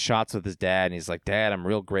 he's doing shots with his dad, and he's like, Dad, I'm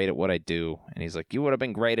real great at what I do. And he's like, you would have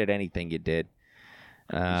been great at anything you did.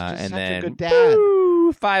 And such then, a good dad.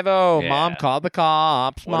 5-0. Yeah. Mom called the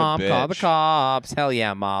cops. What a Mom called the bitch. cops. Hell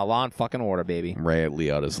yeah, Ma. Law and fucking order, baby. Ray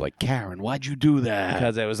Liotta's like, Karen, why'd you do that?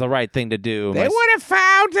 Because it was the right thing to do. They would have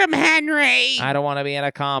found him, Henry. I don't want to be an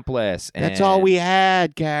accomplice. That's And all we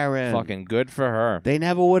had, Karen. Fucking good for her. They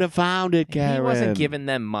never would have found it, Karen. He wasn't giving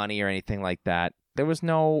them money or anything like that. There was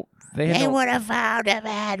no. They would have found him,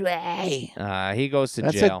 Henry. He goes to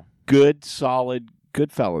That's jail. a good, solid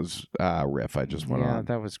Goodfellas riff I just went Yeah, on.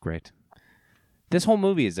 that was great. This whole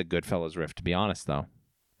movie is a Goodfellas riff, to be honest, though.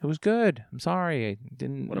 It was good. I'm sorry. I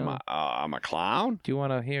didn't. What am I? I'm a clown? Do you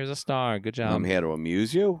want to? Here's a star. Good job. I'm here to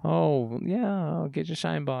amuse you? Oh, yeah. I'll get your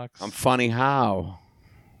shine box. I'm funny how?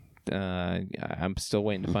 I'm still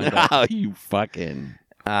waiting to find out. No, you fucking...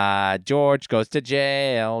 George goes to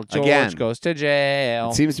jail. George Again. goes to jail.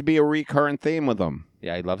 It seems to be a recurrent theme with him.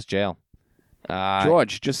 Yeah, he loves jail.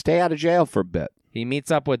 George, just stay out of jail for a bit. He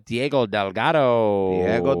meets up with Diego Delgado.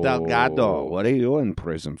 Diego Delgado. What are you in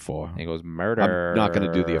prison for? He goes murder. I'm not going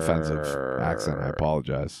to do the offensive accent. I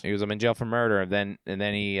apologize. He goes, I'm in jail for murder. And then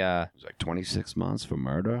he, It's like 26 months for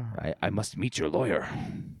murder. I must meet your lawyer.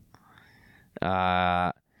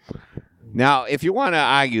 Now, if you want to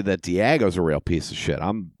argue that Diego's a real piece of shit,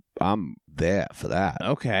 I'm there for that.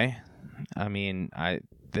 Okay. I mean,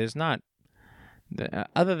 there's not,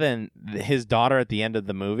 other than his daughter at the end of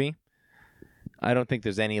the movie, I don't think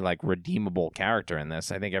there's any like redeemable character in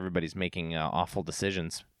this. I think everybody's making awful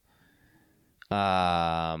decisions.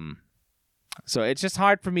 So it's just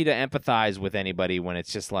hard for me to empathize with anybody when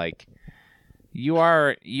it's just like you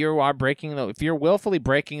are breaking the. If you're willfully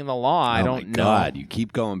breaking the law, I don't know. God, you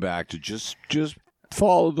keep going back to just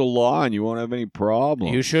follow the law and you won't have any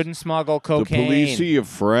problems. You shouldn't smuggle cocaine. The police are your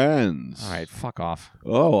friends. All right, fuck off.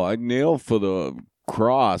 Oh, I kneel for the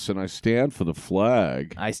cross and I stand for the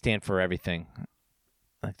flag. I stand for everything.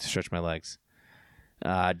 I like to stretch my legs.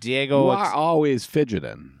 Diego. You are always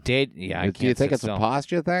fidgeting. Yeah, I Do you can't think sit it's still. a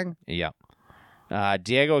posture thing? Yeah.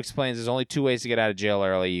 Diego explains there's only two ways to get out of jail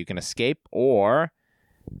early. You can escape or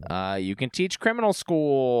you can teach criminal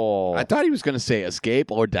school. I thought he was going to say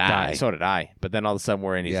escape or die. So did I. But then all of a sudden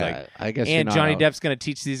we're in. He's like, I guess. and Johnny Depp's going to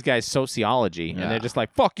teach these guys sociology. Yeah. And they're just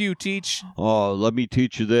like, fuck you, teach. Oh, let me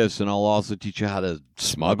teach you this, and I'll also teach you how to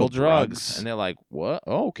smuggle drugs. And they're like, what?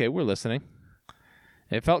 Oh, okay, we're listening.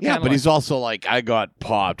 It felt Yeah, kind but of he's also like, I got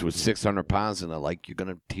popped with 600 pounds, and they're like, you're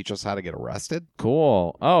going to teach us how to get arrested?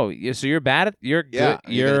 cool. Oh, so you're bad at you're Yeah,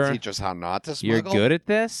 good. you're going to teach us how not to You're smuggle? good at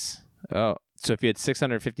this? Oh, so if you had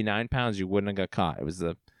 659 pounds, you wouldn't have got caught. It was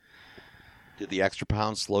the Did the extra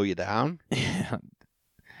pounds slow you down?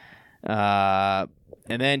 and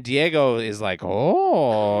then Diego is like,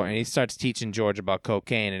 oh, and he starts teaching George about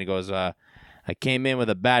cocaine, and he goes, I came in with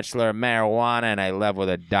a bachelor of marijuana, and I left with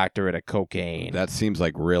a doctorate of cocaine. That seems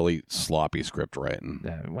like really sloppy script writing.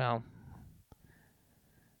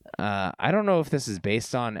 I don't know if this is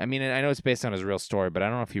based on. I mean, I know it's based on his real story, but I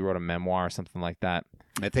don't know if he wrote a memoir or something like that.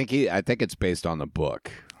 I think it's based on the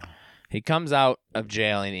book. He comes out of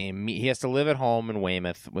jail and he has to live at home in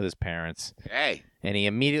Weymouth with his parents. Hey, And he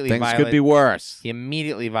immediately things could be worse. He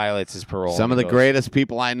immediately violates his parole. Some of and the goes, greatest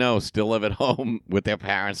people I know still live at home with their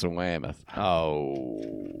parents in Weymouth.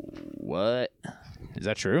 Oh, what? Is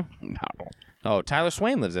that true? No. Oh, Tyler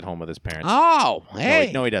Swain lives at home with his parents. Oh,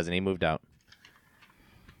 hey. No, he doesn't. He moved out.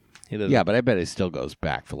 He lives. Yeah, but I bet he still goes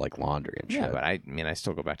back for like laundry and shit. Yeah, but I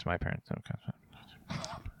still go back to my parents. Okay.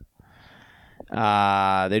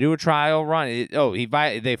 They do a trial run.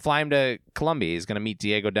 They fly him to Colombia. He's going to meet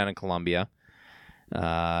Diego down in Colombia.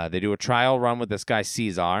 They do a trial run with this guy,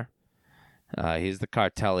 Cesar. He's the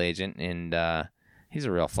cartel agent, and he's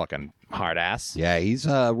a real fucking hard ass. Yeah, he's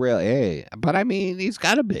real. Hey, but I mean, he's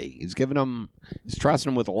got to be. He's trusting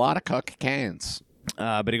him with a lot of cans.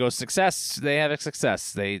 But he goes, success. They have a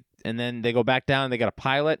success. And then they go back down. They got a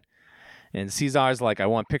pilot. And Cesar's like, I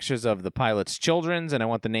want pictures of the pilot's children's, and I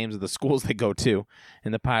want the names of the schools they go to.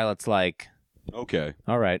 And the pilot's like, Okay.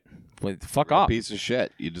 all right, well, fuck off. Piece of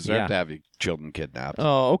shit. You deserve Yeah. to have your children kidnapped.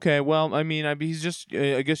 Oh, okay. Well, I mean, he's just,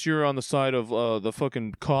 I guess you're on the side of the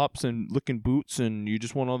fucking cops and licking boots, and you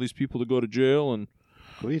just want all these people to go to jail, and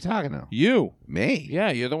Who are you talking to? you. Me?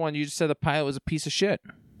 Yeah, you're the one, you just said the pilot was a piece of shit.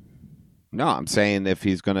 No, I'm saying if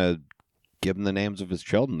he's going to give him the names of his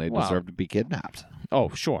children. They Well, deserve to be kidnapped. Oh,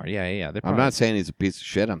 sure. Yeah. They're I'm not saying he's a piece of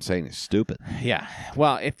shit. I'm saying he's stupid. Yeah.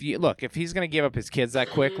 Well, if he's going to give up his kids that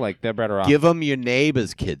quick, like, they're better off. Give him your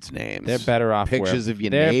neighbor's kids' names. They're better off. Pictures of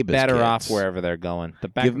your they're neighbor's better kids. off wherever they're going.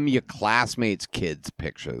 Give him your classmates' kids'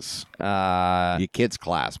 pictures. Your kids'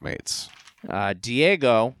 classmates.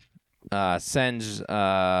 Diego sends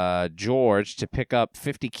George to pick up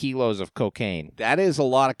 50 kilos of cocaine. That is a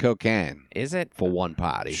lot of cocaine. Is it? For one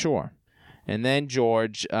party. Sure. And then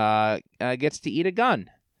George gets to eat a gun.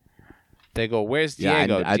 They go, "Where's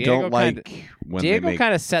Diego?" Yeah, I don't like when Diego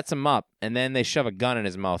kind of sets him up, and then they shove a gun in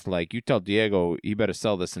his mouth. Like, you tell Diego he better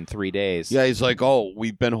sell this in 3 days. Yeah, he's like, "Oh,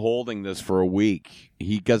 we've been holding this for a week.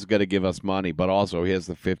 He got to give us money, but also here's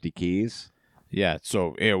the 50 keys." Yeah,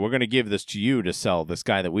 so here, we're going to give this to you to sell this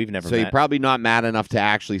guy that we've never So met. you're probably not mad enough to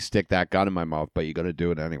actually stick that gun in my mouth, but you're going to do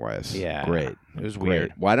it anyways. Yeah. Great. It was Great.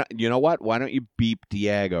 weird. Why don't you know what? Why don't you beep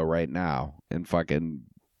Diego right now and fucking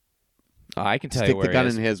I can tell stick you where the gun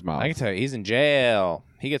he is. in his mouth? I can tell you, he's in jail.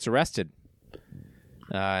 He gets arrested.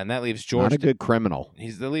 And that leaves George. Not a good criminal.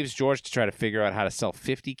 That leaves George to try to figure out how to sell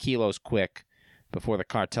 50 kilos quick before the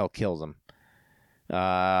cartel kills him.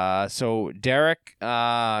 So Derek,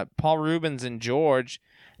 Paul Rubens, and George,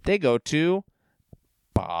 they go to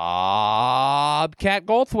Bobcat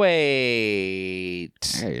Goldthwait.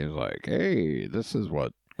 Hey, he's like, hey, this is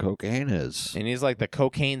what cocaine is. And he's like the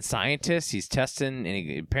cocaine scientist. He's testing,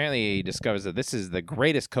 and apparently he discovers that this is the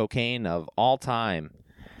greatest cocaine of all time.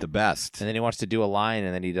 The best. And then he wants to do a line,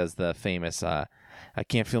 and then he does the famous, I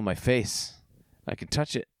can't feel my face. I can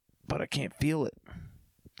touch it, but I can't feel it.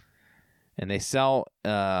 And they sell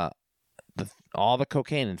all the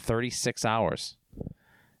cocaine in 36 hours.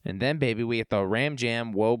 And then, baby, we get the Ram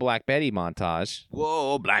Jam Whoa Black Betty montage.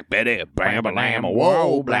 Whoa, Black Betty, bam-a-lam,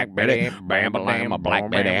 whoa, Black Betty, bam-a-lam, Black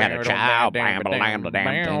Betty had a child, bam-a-lam, the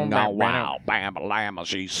damn thing, oh, wow, bam-a-lam,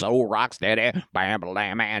 she's so rock steady,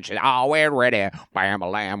 bam-a-lam, and she's always ready,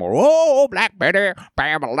 bam-a-lam, whoa, Black Betty,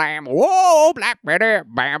 bam-a-lam, whoa, Black Betty,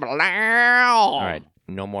 bam-a-lam. All right,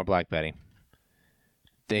 no more Black Betty.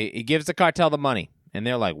 He gives the cartel the money. And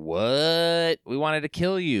they're like, what? We wanted to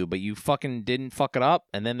kill you, but you fucking didn't fuck it up.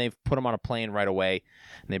 And then they put him on a plane right away.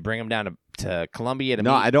 And they bring him down to Colombia to meet.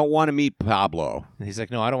 No, I don't want to meet Pablo. And he's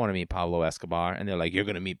like, no, I don't want to meet Pablo Escobar. And they're like, you're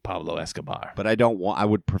going to meet Pablo Escobar. But I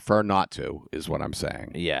would prefer not to, is what I'm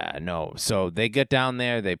saying. Yeah, no. So they get down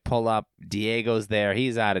there. They pull up. Diego's there.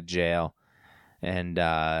 He's out of jail. And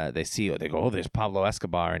they go, oh, there's Pablo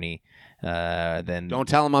Escobar. And then. Don't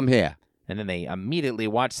tell him I'm here. And then they immediately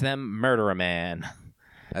watch them murder a man.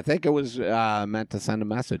 I think it was meant to send a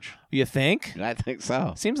message. You think? I think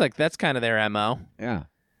so. Seems like that's kind of their MO. Yeah.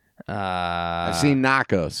 I've seen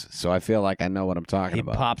Narcos, so I feel like I know what I'm talking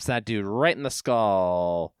about. He pops that dude right in the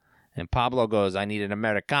skull. And Pablo goes, I need an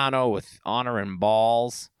Americano with honor and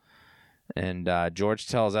balls. And George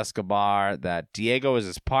tells Escobar that Diego is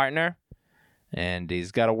his partner, and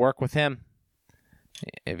he's got to work with him.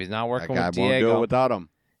 If he's not working with Diego. Won't do it without him.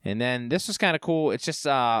 And then this was kind of cool. It's just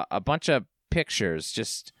a bunch of pictures,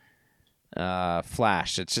 just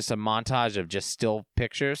flash. It's just a montage of just still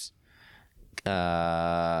pictures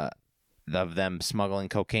of them smuggling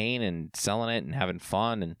cocaine and selling it and having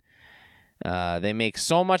fun. And they make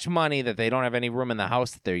so much money that they don't have any room in the house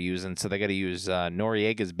that they're using, so they got to use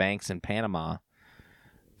Noriega's banks in Panama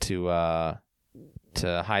to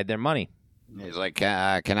hide their money. He's like,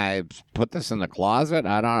 can I put this in the closet?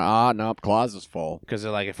 I don't. Nope, closet's full. Because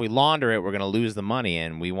they're like, if we launder it, we're going to lose the money,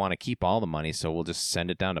 and we want to keep all the money, so we'll just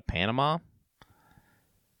send it down to Panama.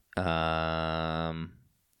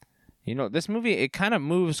 This movie, it kind of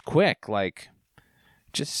moves quick. Like,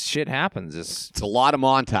 just shit happens. It's a lot of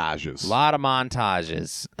montages.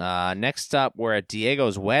 Next up, we're at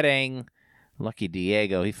Diego's wedding. Lucky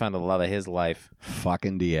Diego. He found the love of his life.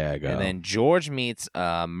 Fucking Diego. And then George meets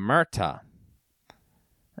Myrta.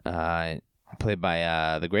 Played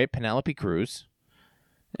by the great Penelope Cruz.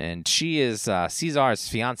 And she is Cesar's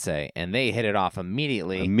fiance, and they hit it off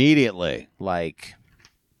immediately. Like,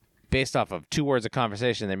 based off of 2 words of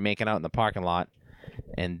conversation, they're making out in the parking lot.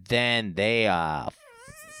 And then they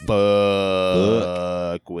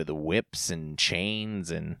fuck with whips and chains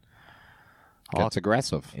and... That's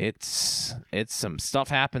aggressive. It's some stuff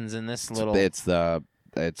happens in this little... It's a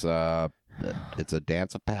dance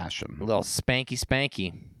of passion. A little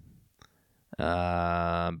spanky.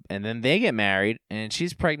 And then they get married, and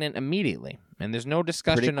she's pregnant immediately. And there's no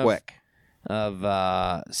discussion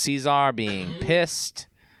of Cesar being pissed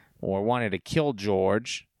or wanting to kill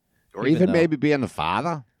George. Or even maybe being the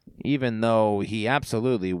father. Even though he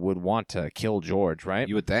absolutely would want to kill George, right?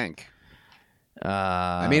 You would think.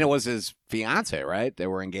 I mean, it was his fiance, right? They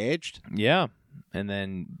were engaged. Yeah. And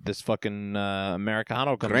then this fucking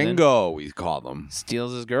Americano comes in, Gringo, we call them.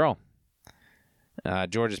 steals his girl.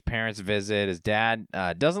 George's parents visit. His dad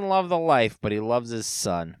doesn't love the life, but he loves his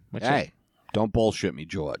son. Which Hey, don't bullshit me,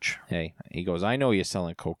 George. Hey, he goes, I know you're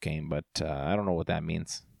selling cocaine, but I don't know what that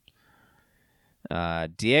means.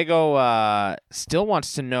 Diego still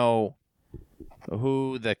wants to know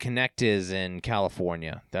who the Connect is in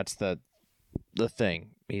California. That's the thing.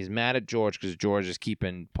 He's mad at George because George is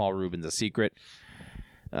keeping Paul Rubens a secret.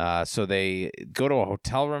 So they go to a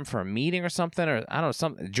hotel room for a meeting or something, or I don't know,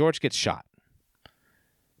 something. George gets shot.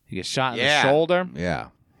 He gets shot in the shoulder. Yeah.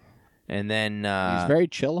 And then He's very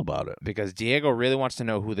chill about it. because Diego really wants to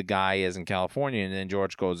know who the guy is in California, and then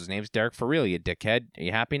George goes, his name's Derek for real, you dickhead. Are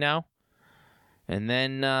you happy now? And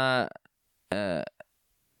then And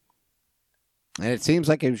it seems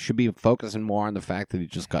like it should be focusing more on the fact that he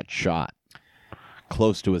just got shot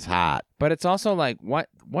close to his heart. but it's also like,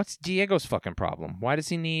 what's Diego's fucking problem? Why does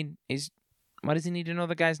he need to know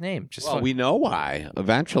the guy's name? Well, we know why.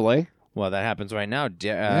 Eventually. Well, that happens right now.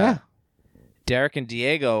 Yeah. Derek and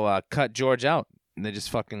Diego cut George out. And they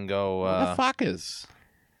just fucking go. What the fuck is?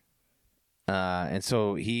 And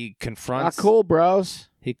so he confronts. Not cool, bros.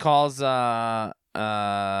 He calls Derek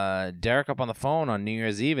up on the phone on New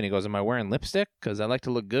Year's Eve, and he goes, "Am I wearing lipstick? Because I like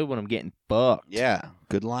to look good when I'm getting fucked." Yeah.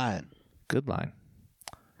 Good line. Good line.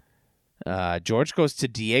 George goes to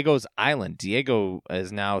Diego's island. Diego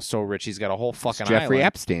is now so rich he's got a whole fucking Jeffrey island.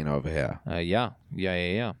 Epstein over here. Yeah.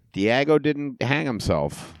 Diego didn't hang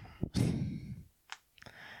himself.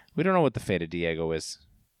 We don't know what the fate of Diego is.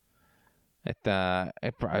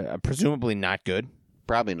 Presumably not good.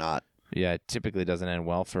 Probably not. Yeah, it typically doesn't end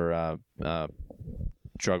well for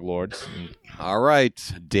drug lords. All right,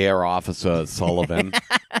 Dare Officer Sullivan.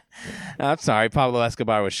 I'm sorry, Pablo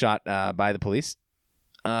Escobar was shot by the police.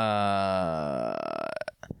 So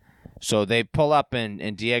they pull up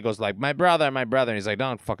and Diego's like, my brother. And he's like,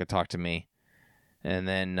 don't fucking talk to me. And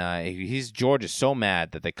then George is so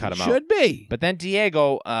mad that they cut him out. Should be. But then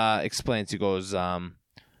Diego explains, he goes,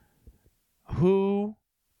 who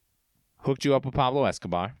hooked you up with Pablo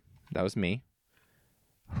Escobar? That was me.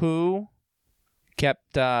 Who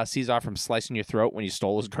kept Cesar from slicing your throat when you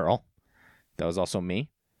stole his girl? That was also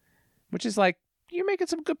me. Which is like, you're making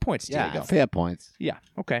some good points, Diego. Yeah, fair points. Yeah,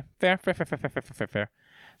 okay. Fair. So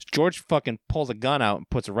George fucking pulls a gun out and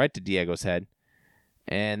puts it right to Diego's head.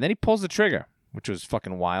 And then he pulls the trigger, which was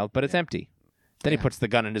fucking wild, but it's empty. Then he puts the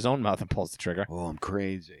gun in his own mouth and pulls the trigger. Oh, I'm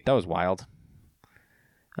crazy. That was wild.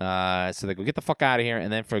 So they go, get the fuck out of here,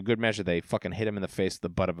 and then for a good measure, they fucking hit him in the face with the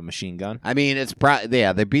butt of a machine gun. I mean, it's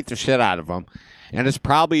they beat the shit out of him, and it's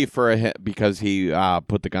probably for a hit because he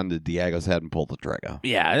put the gun to Diego's head and pulled the trigger.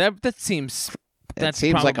 Yeah, that seems. That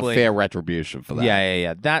seems like a fair retribution for that.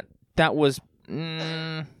 Yeah. That was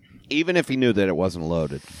even if he knew that it wasn't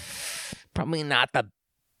loaded. Probably not the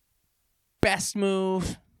best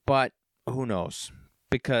move, but who knows?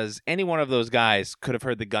 Because any one of those guys could have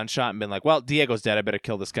heard the gunshot and been like, well, Diego's dead. I better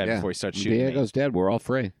kill this guy before he starts shooting Diego's dead. We're all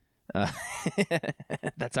free.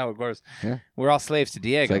 That's how it goes. Yeah. We're all slaves to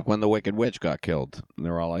Diego. It's like when the Wicked Witch got killed. And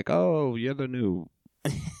they're all like, oh, you're the new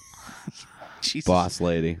Jesus. boss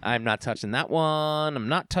lady. I'm not touching that one.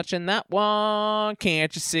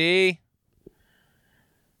 Can't you see?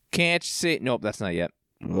 Nope, that's not yet.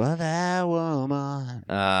 Well, that woman.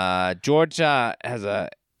 George has a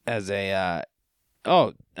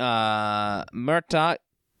Murtaugh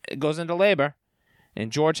goes into labor,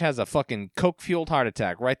 and George has a fucking coke-fueled heart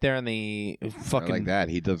attack right there in the fucking like that.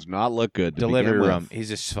 He does not look good. delivery room. He's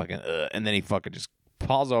just fucking, and then he fucking just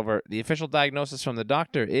falls over. The official diagnosis from the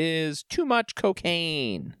doctor is too much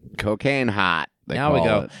cocaine. Cocaine hot. Now we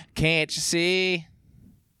go. It. Can't you see?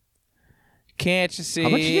 Can't you see? How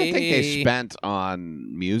much do you think they spent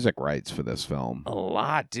on music rights for this film? A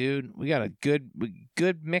lot, dude. We got a good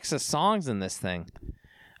mix of songs in this thing.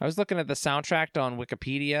 I was looking at the soundtrack on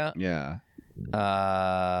Wikipedia. Yeah.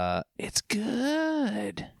 It's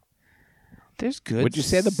good. There's good. What'd you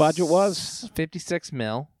say the budget was? 56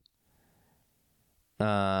 mil.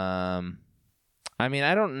 I mean,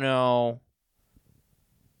 I don't know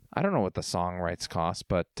what the song rights cost,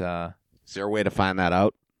 but Is there a way to find that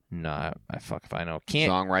out? no, I fuck if I know.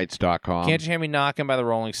 Songrights.com. Can't You Hear Me Knocking by the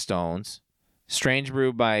Rolling Stones. Strange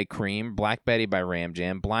Brew by Cream. Black Betty by Ram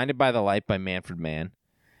Jam. Blinded by the Light by Manfred Mann.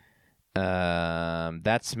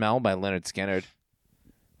 That Smell by Lynyrd Skynyrd.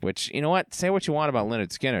 Which, you know what? Say what you want about Lynyrd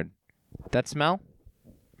Skynyrd. That Smell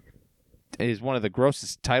is one of the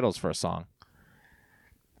grossest titles for a song.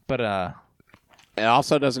 But, it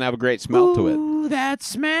also doesn't have a great smell to it. Ooh, that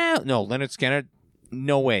smell. No, Lynyrd Skynyrd,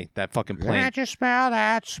 No way that fucking plane. Can't you smell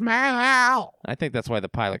that smell? I think that's why the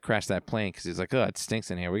pilot crashed that plane, because he's like, oh, it stinks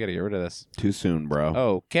in here. We got to get rid of this. Too soon, bro.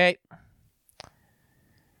 Okay.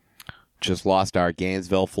 Just lost our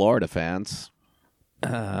Gainesville, Florida fans.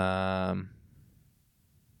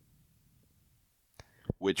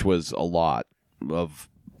 Which was a lot of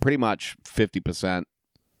pretty much 50%.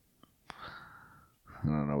 I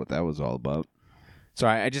don't know what that was all about.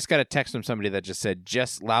 Sorry, I just got a text from somebody that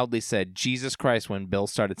just loudly said, Jesus Christ, when Bill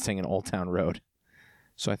started singing Old Town Road.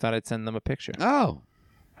 So I thought I'd send them a picture. Oh.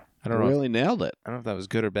 I don't know. Really nailed it. I don't know if that was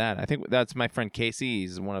good or bad. I think that's my friend Casey.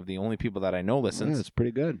 He's one of the only people that I know listens. Yeah, it's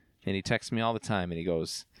pretty good. And he texts me all the time, and he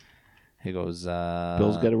goes, Bill's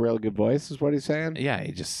got a real good voice, is what he's saying? Yeah,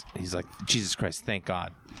 he's like, Jesus Christ, thank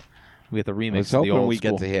God. We get the remix. I was hoping the old we get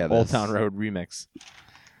school to hear Old this. Town Road remix.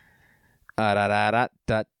 Da da da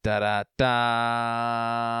da da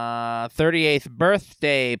da. 38th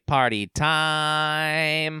birthday party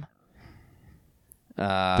time.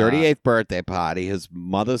 38th birthday party. His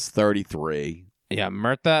mother's 33. Yeah,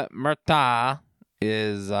 Myrta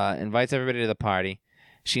is invites everybody to the party.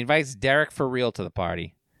 She invites Derek for real to the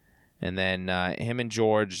party. And then him and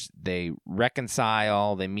George, they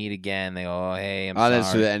reconcile. They meet again. They go, oh, hey, I'm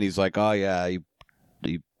sorry. And he's like, oh, yeah,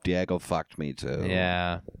 Diego fucked me, too.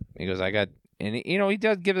 Yeah. He goes, and he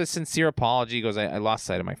does give a sincere apology. He goes, I lost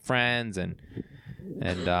sight of my friends, and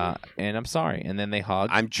I'm sorry. And then they hug.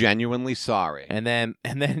 I'm genuinely sorry. And then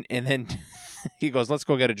he goes, let's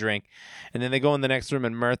go get a drink. And then they go in the next room,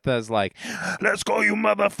 and Myrtha's like, let's go, you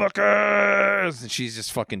motherfuckers. And she's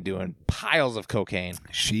just fucking doing piles of cocaine.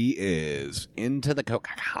 She is into the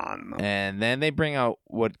cocaine. And then they bring out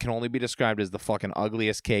what can only be described as the fucking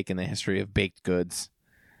ugliest cake in the history of baked goods.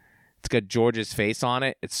 It's got George's face on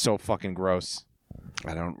it. It's so fucking gross.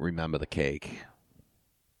 I don't remember the cake.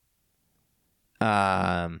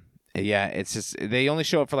 Yeah, it's just they only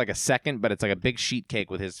show it for like a second, but it's like a big sheet cake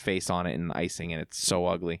with his face on it and icing, and it's so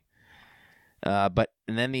ugly. And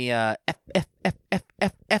then the FBI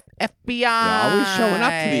always showing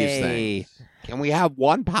up to these things. Can we have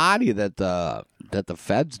one party that the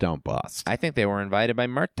feds don't bust? I think they were invited by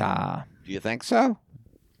Myrta. Do you think so?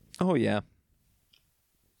 Oh yeah.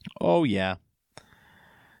 Oh yeah.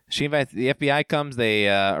 She invites the FBI. Comes. They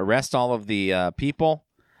arrest all of the people.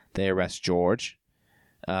 They arrest George.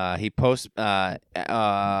 He posts. We got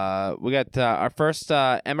our first.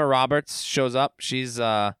 Emma Roberts shows up. She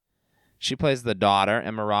plays the daughter.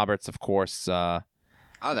 Emma Roberts, of course. Oh,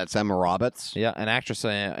 that's Emma Roberts. Yeah, an actress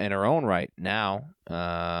in her own right now.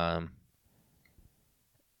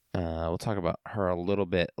 We'll talk about her a little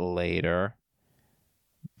bit later,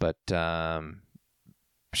 but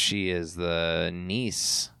she is the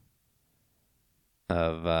niece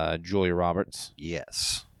of Julia Roberts.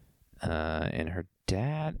 Yes. And her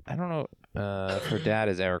dad, I don't know if her dad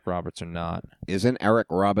is Eric Roberts or not. Isn't Eric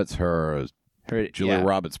Roberts her Julia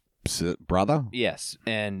Roberts' brother? Yes,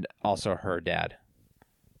 and also her dad.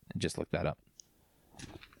 Just look that up.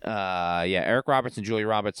 Eric Roberts and Julia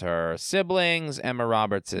Roberts are siblings. Emma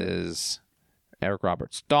Roberts is Eric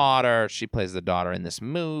Roberts' daughter. She plays the daughter in this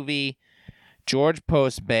movie. George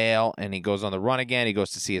posts bail, and he goes on the run again. He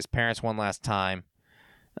goes to see his parents one last time.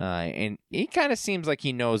 And he kind of seems like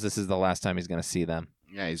he knows this is the last time he's going to see them.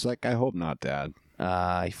 Yeah, he's like, I hope not, Dad.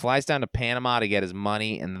 He flies down to Panama to get his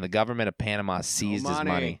money, and the government of Panama seized his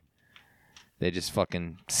money. They just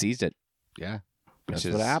fucking seized it. Yeah, that's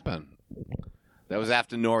what happened. That was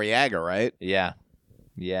after Noriega, right? Yeah.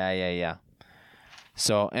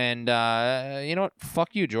 So, and you know what?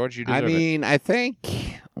 Fuck you, George. You deserve it. I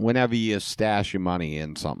think whenever you stash your money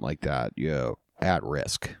in something like that, you're at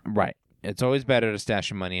risk. Right. It's always better to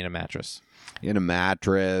stash your money in a mattress. In a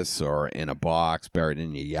mattress or in a box buried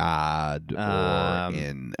in your yard or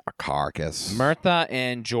in a carcass. Myrta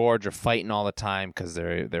and George are fighting all the time because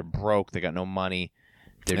they're broke. They got no money.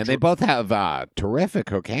 They both have terrific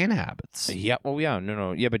cocaine habits. Yeah. Oh, yeah.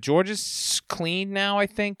 No. Yeah, but George is clean now, I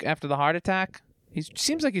think, after the heart attack. He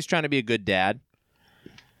seems like he's trying to be a good dad.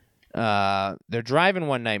 They're driving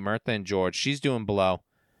one night, Myrta and George. She's doing blow.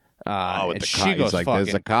 And she goes like, fucking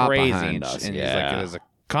there's a cop crazy. behind us. And he's like, there's a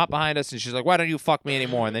cop behind us. And she's like, why don't you fuck me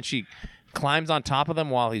anymore? And then she climbs on top of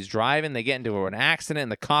them while he's driving. They get into an accident,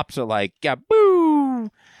 and the cops are like, yeah,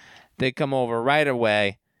 boo! They come over right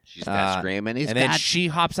away. She's not screaming. Then she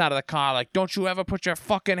hops out of the car like, don't you ever put your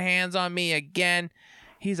fucking hands on me again.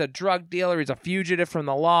 He's a drug dealer. He's a fugitive from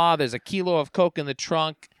the law. There's a kilo of coke in the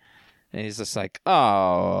trunk. And he's just like,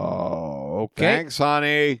 oh, okay. Thanks,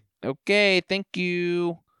 honey. Okay, thank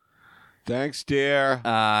you. Thanks, dear.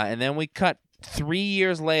 And then we cut 3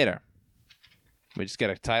 years later. We just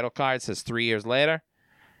get a title card. It says 3 years later.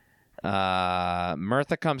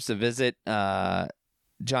 Mirtha comes to visit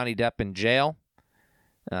Johnny Depp in jail.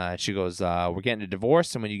 She goes, we're getting a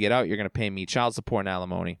divorce, and when you get out, you're going to pay me child support and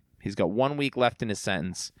alimony. He's got 1 week left in his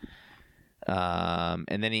sentence. And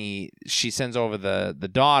then she sends over the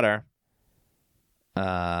daughter.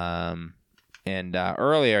 And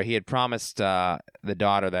earlier, he had promised the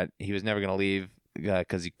daughter that he was never going to leave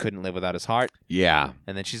because he couldn't live without his heart. Yeah.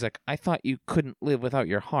 And then she's like, I thought you couldn't live without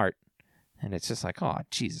your heart. And it's just like, oh,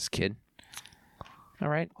 Jesus, kid. All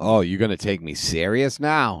right. Oh, you're going to take me serious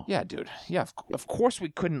now? Yeah, dude. Yeah, of course we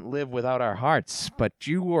couldn't live without our hearts, but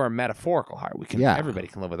you were a metaphorical heart. Yeah. Everybody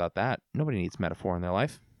can live without that. Nobody needs metaphor in their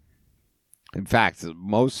life. In fact,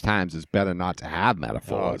 most times it's better not to have Oh,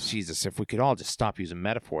 metaphors. Jesus. If we could all just stop using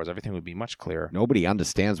metaphors, everything would be much clearer. Nobody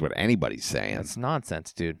understands what anybody's saying. That's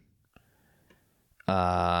nonsense, dude.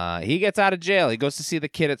 He gets out of jail. He goes to see the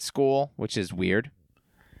kid at school, which is weird.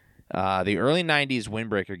 The early 90s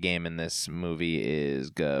windbreaker game in this movie is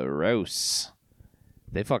gross.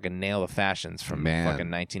 They fucking nail the fashions from fucking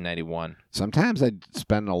 1991. Sometimes I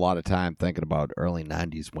spend a lot of time thinking about early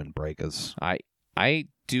 90s windbreakers. I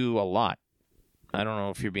do a lot. I don't know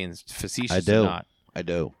if you're being facetious I do. or not. I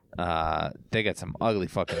do. They got some ugly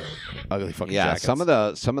fucking Yeah, jackets. some of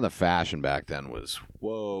the fashion back then was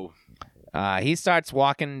whoa. He starts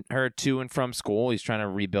walking her to and from school. He's trying to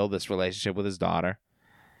rebuild this relationship with his daughter.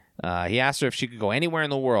 He asked her if she could go anywhere in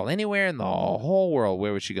the world, anywhere in the whole world.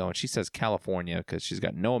 Where would she go? And she says California because she's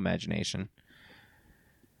got no imagination.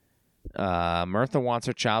 Mirtha wants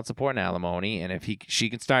her child support and alimony, and if he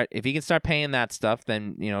can start paying that stuff,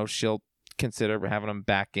 then she'll consider having him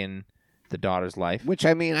back in the daughter's life. Which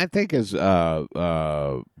I mean, I think is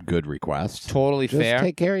good request. Totally Just fair.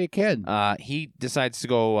 take care of your kid. He decides to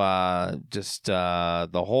go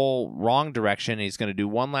the whole wrong direction. He's going to do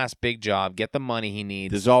one last big job, get the money he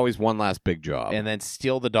needs, There's always one last big job. and then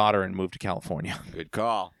steal the daughter and move to California. Good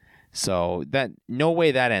call. So that no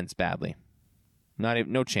way that ends badly.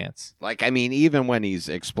 No chance. Like, I mean, even when he's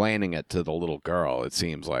explaining it to the little girl, it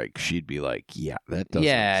seems like she'd be like, yeah, that doesn't...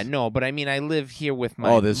 Yeah, no, but I mean, I live here with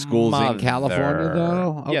my this school's mother. in California,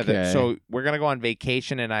 though? Yeah, Okay. so we're going to go on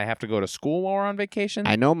vacation, and I have to go to school while we're on vacation?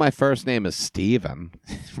 I know my first name is Steven.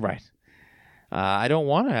 Right. I don't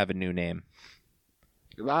want to have a new name.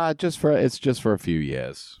 It's just for a few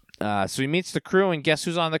years. So he meets the crew, and guess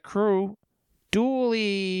who's on the crew?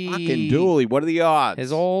 Dooley. Fucking Dooley, what are the odds?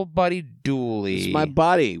 His old buddy Dooley. It's my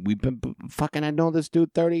buddy. We've been fucking... I know this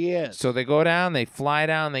dude 30 years. So they go down, they fly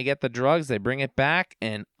down, they get the drugs, they bring it back,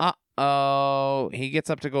 and he gets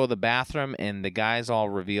up to go to the bathroom, and the guys all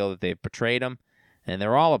reveal that they've betrayed him, and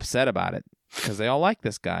they're all upset about it because they all like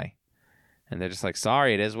this guy, and they're just like,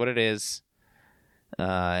 sorry, it is what it is.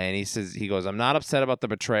 And he goes, I'm not upset about the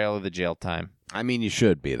betrayal of the jail time. I mean, you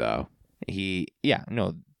should be, though.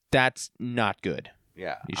 That's not good.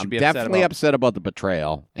 Yeah. You should I'm be upset definitely about- upset about the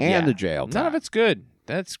betrayal and the jail time. None of it's good.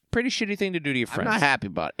 That's a pretty shitty thing to do to your I'm friends. not happy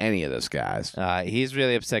about any of this, guys. He's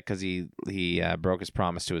really upset because he broke his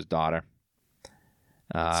promise to his daughter.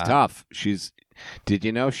 It's tough. Did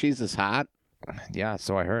you know she's as hot? Yeah,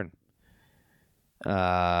 so I heard.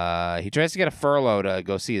 He tries to get a furlough to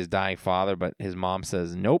go see his dying father, but his mom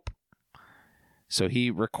says nope. So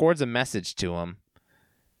he records a message to him.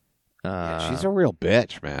 She's a real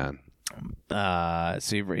bitch, man.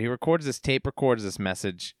 So he records this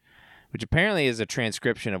message, which apparently is a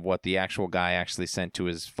transcription of what the actual guy actually sent to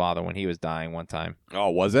his father when he was dying one time. Oh,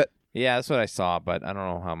 was it? Yeah, that's what I saw, but I don't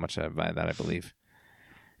know how much I buy that, I believe.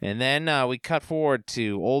 And then we cut forward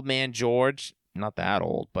to old man George. Not that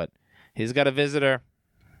old, but he's got a visitor.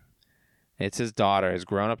 It's his daughter, his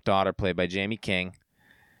grown-up daughter, played by Jamie King.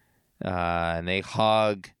 And they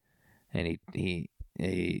hug, and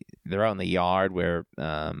they're out in the yard where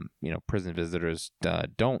prison visitors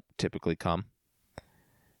don't typically come.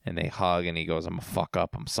 And they hug, and he goes, "I'm a fuck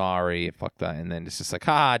up. I'm sorry. Fuck that." And then it's just like,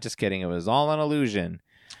 just kidding. It was all an illusion.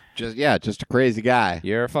 Just a crazy guy.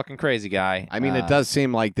 You're a fucking crazy guy. I mean, it does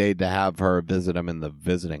seem like they'd have her visit him in the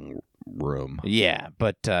visiting room. Yeah,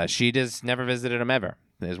 but she just never visited him ever,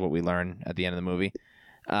 is what we learn at the end of the movie.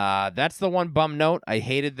 That's the one bum note. I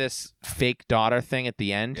hated this fake daughter thing at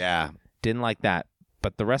the end. Yeah. Didn't like that.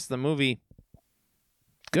 But the rest of the movie,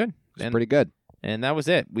 good. It's pretty good. And that was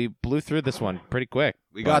it. We blew through this one pretty quick.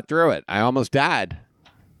 We got through it. I almost died.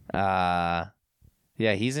 Yeah,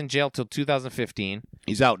 he's in jail till 2015.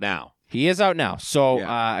 He's out now. He is out now. So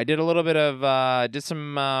Yeah. I did a little bit of did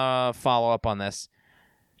some follow-up on this.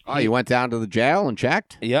 Oh, you went down to the jail and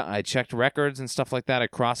checked? Yeah, I checked records and stuff like that. I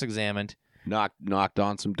cross-examined. Knocked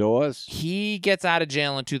on some doors? He gets out of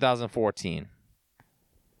jail in 2014.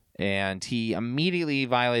 And he immediately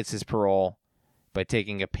violates his parole by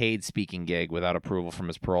taking a paid speaking gig without approval from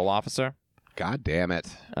his parole officer. God damn it.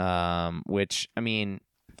 Which, I mean,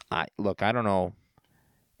 I don't know.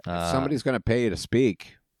 If somebody's going to pay you to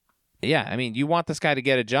speak. Yeah, I mean, you want this guy to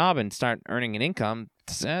get a job and start earning an income.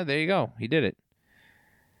 There you go. He did it.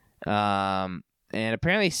 And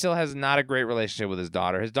apparently he still has not a great relationship with his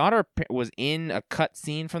daughter. His daughter was in a cut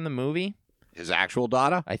scene from the movie. His actual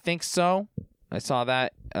daughter? I think so. I saw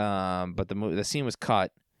that. But the scene was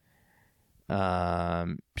cut.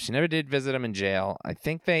 She never did visit him in jail. I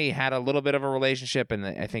think they had a little bit of a relationship, and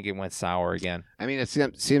I think it went sour again. I mean, it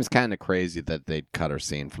seems kind of crazy that they'd cut her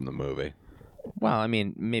scene from the movie. Well, I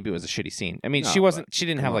mean, maybe it was a shitty scene. I mean, No, she wasn't. but She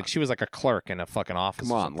didn't have she was like a clerk in a fucking office.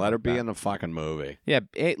 Come on, let her be in the fucking movie. Yeah,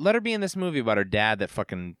 let her be in this movie about her dad that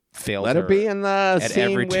fucking failed. Let her be in the at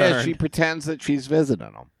scene every where turn. she pretends that she's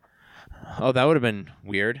visiting him. Oh, that would have been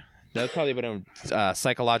weird. That would probably been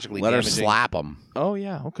psychologically Let her damaging. slap him. Oh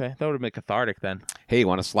yeah, okay, that would have been cathartic then. Hey, you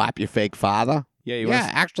want to slap your fake father? Yeah,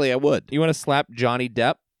 Actually, I would. You want to slap Johnny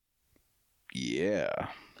Depp? Yeah.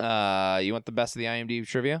 You want the best of the IMDb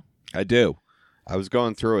trivia? I do. I was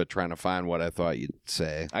going through it trying to find what I thought you'd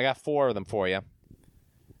say. I got 4 of them for you.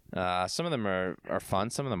 Some of them are fun.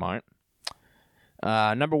 Some of them aren't.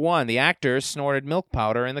 Number 1, the actors snorted milk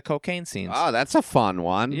powder in the cocaine scenes. Oh, that's a fun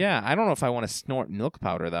one. Yeah, I don't know if I want to snort milk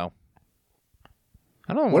powder, though.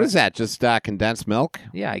 I don't know. What is that? Just condensed milk?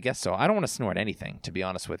 Yeah, I guess so. I don't want to snort anything, to be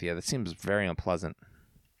honest with you. That seems very unpleasant.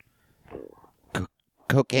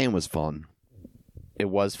 Cocaine was fun. It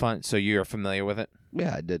was fun. So you're familiar with it?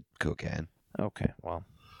 Yeah, I did cocaine. Okay, well,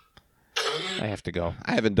 I have to go.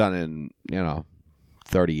 I haven't done it in,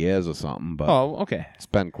 30 years or something, but Oh, okay. it's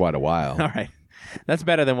been quite a while. All right. That's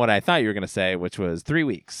better than what I thought you were going to say, which was 3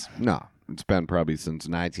 weeks. No, it's been probably since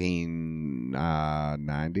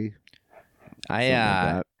 1990.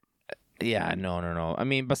 Yeah, no. I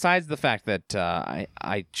mean, besides the fact that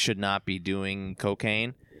I should not be doing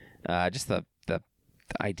cocaine, just the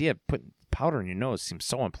idea of putting powder in your nose seems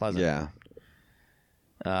so unpleasant. Yeah.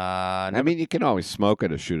 I mean, you can always smoke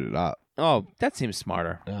it or shoot it up. Oh, that seems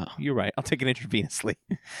smarter. Yeah. You're right. I'll take it intravenously.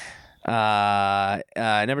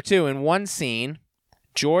 Number 2, in one scene,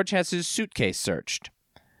 George has his suitcase searched.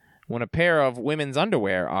 When a pair of women's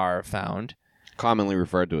underwear are found, Commonly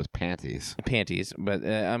referred to as panties. but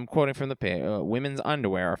I'm quoting from the women's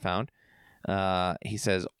underwear are found. He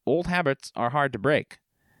says, "Old habits are hard to break."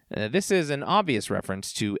 This is an obvious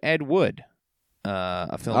reference to Ed Wood,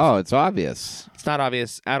 a film. Oh, it's obvious. It's not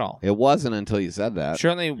obvious at all. It wasn't until you said that.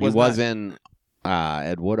 Certainly He was was not. in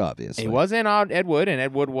Ed Wood, obviously. He was in Ed Wood, and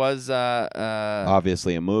Ed Wood was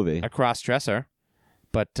obviously a movie. a cross-dresser.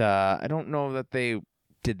 But I don't know that they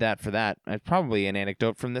did that for that. It's probably an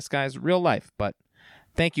anecdote from this guy's real life. But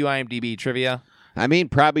thank you, IMDb Trivia. I mean,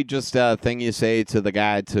 probably just a thing you say to the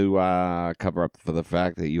guy to cover up for the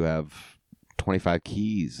fact that you have 25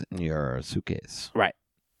 keys in your suitcase. Right.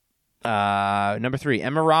 Number 3,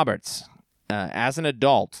 Emma Roberts, as an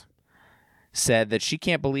adult, said that she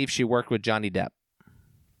can't believe she worked with Johnny Depp.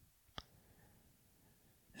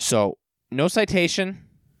 So, no citation,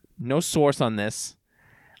 no source on this.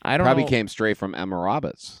 I don't Probably know. came straight from Emma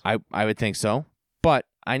Roberts. I would think so. But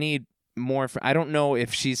I need more. I don't know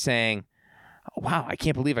if she's saying, wow, I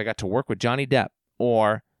can't believe I got to work with Johnny Depp.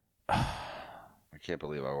 Or, I can't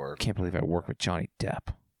believe I worked. can't believe I work with Johnny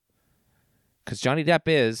Depp. Because Johnny Depp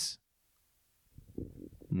is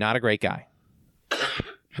not a great guy.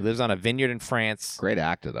 He lives on a vineyard in France. Great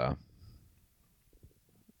actor, though.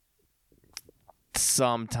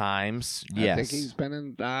 Sometimes, yes. I think he's been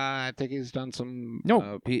in. I think he's done some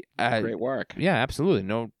great work. Yeah, absolutely.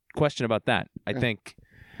 No question about that. I think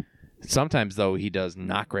sometimes, though, he does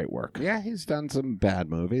not great work. Yeah, he's done some bad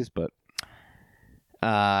movies, but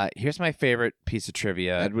here's my favorite piece of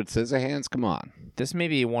trivia. Edward Scissorhands, come on. This may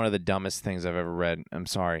be one of the dumbest things I've ever read. I'm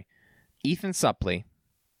sorry. Ethan Suplee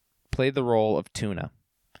played the role of Tuna,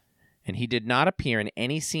 and he did not appear in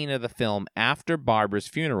any scene of the film after Barbara's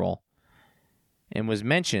funeral, and was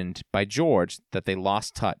mentioned by George that they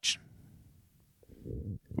lost touch.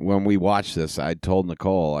 When we watched this, I told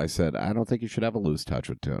Nicole, I said, I don't think you should ever lose touch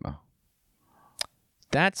with Tuna.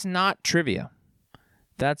 That's not trivia.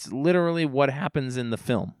 That's literally what happens in the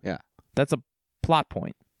film. Yeah. That's a plot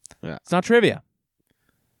point. Yeah. It's not trivia.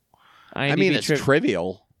 I mean, it's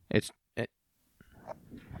trivial.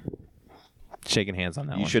 Shaking hands on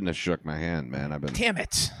that You one. shouldn't have shook my hand, man. Damn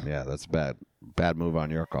it. Yeah, that's bad. Bad move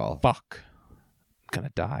on your call. Fuck. I'm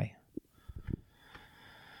gonna die.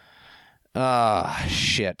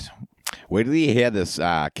 Shit. Wait till you hear this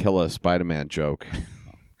killer Spider-Man joke.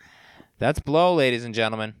 That's blow, ladies and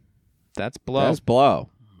gentlemen. That's blow. That's blow.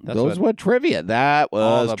 That's Those what were trivia. That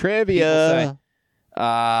all was the trivia.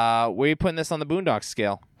 Where are you putting this on the Boondock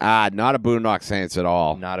scale? Not a Boondock Saints at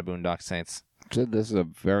all. Not a Boondock Saints. This is a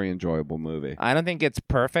very enjoyable movie. I don't think it's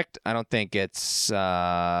perfect. I don't think it's...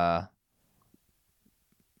 but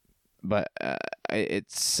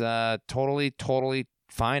it's totally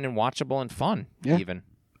fine and watchable and fun, even.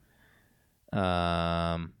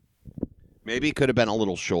 Maybe it could have been a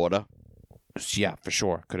little shorter. Yeah, for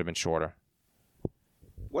sure. Could have been shorter.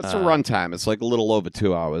 What's the runtime? It's like a little over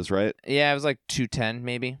 2 hours, right? Yeah, it was like 2:10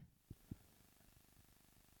 maybe.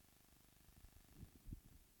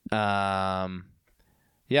 Yeah,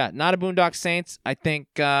 not a Boondock Saints. I think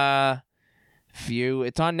it's on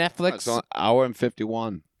Netflix. It's an hour and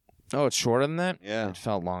 51. Oh, it's shorter than that? Yeah. It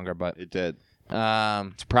felt longer, but It did.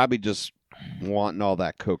 It's probably just wanting all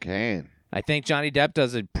that cocaine. I think Johnny Depp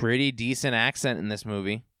does a pretty decent accent in this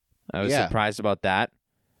movie. I was surprised about that.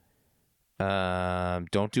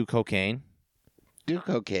 Don't do cocaine. Do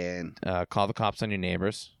cocaine. Call the cops on your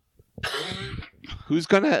neighbors. Who's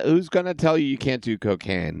gonna tell you can't do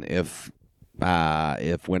cocaine if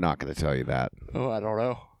we're not gonna tell you that? Oh, I don't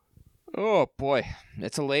know. Oh boy,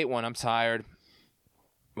 it's a late one. I'm tired.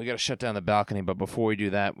 We got to shut down the balcony, but before we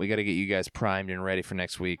do that, we got to get you guys primed and ready for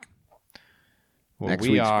next week. Well, next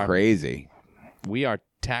week's crazy. We are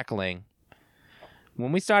tackling.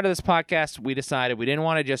 When we started this podcast, we decided we didn't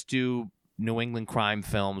want to just do New England crime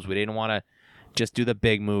films. We didn't want to just do the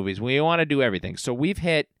big movies. We want to do everything. So we've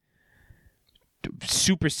hit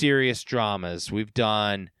super serious dramas. We've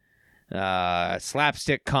done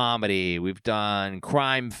slapstick comedy. We've done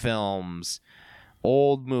crime films,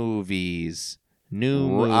 old movies, new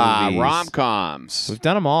movies, rom-coms. We've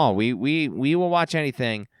done them all. We will watch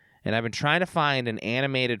anything, and I've been trying to find an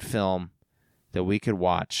animated film that we could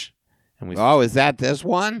watch. And is that this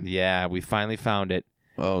one? Yeah, we finally found it.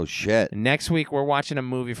 Oh shit! Next week we're watching a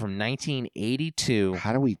movie from 1982.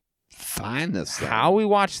 How do we find this thing? How we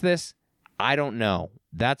watch this, I don't know.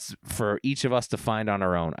 That's for each of us to find on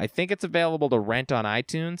our own. I think it's available to rent on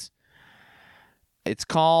iTunes. It's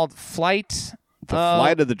called Flight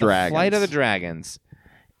of the Dragons. Flight of the Dragons.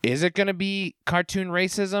 Is it going to be cartoon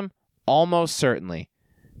racism? Almost certainly.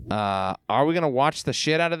 Are we going to watch the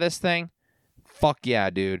shit out of this thing? Fuck yeah,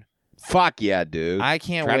 dude. Fuck yeah, dude. I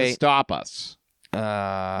can't Try wait. to stop us.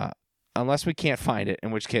 Unless we can't find it,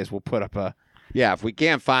 in which case we'll put up a... Yeah, if we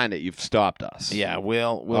can't find it, you've stopped us. Yeah,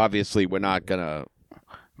 we'll... Obviously, we're not going to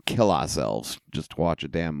kill ourselves just to watch a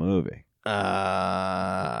damn movie.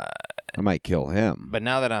 I might kill him. But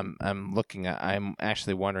now that I'm looking at, I'm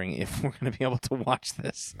actually wondering if we're going to be able to watch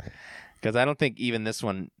this. Because I don't think even this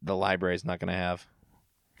one the library is not going to have.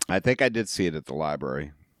 I think I did see it at the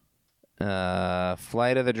library.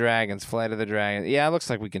 Flight of the Dragons. Yeah, it looks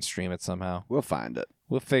like we can stream it somehow. We'll find it.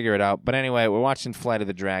 We'll figure it out. But anyway, we're watching Flight of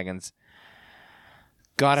the Dragons.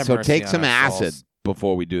 God have mercy So take on some our acid souls.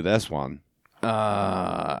 before we do this one.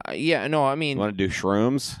 Yeah, no, I mean... You want to do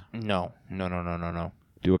shrooms? No.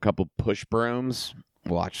 Do a couple push brooms?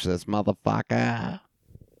 Watch this motherfucker.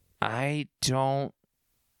 I don't...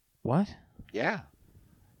 What? Yeah.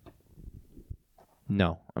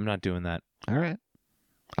 No, I'm not doing that. All right.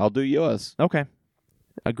 I'll do yours. Okay.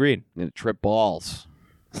 Agreed. You're going to trip balls.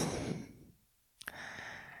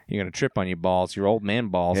 You're going to trip on your balls. Your old man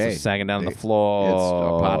balls Hey, are sagging down the floor. It's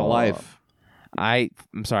a part of life.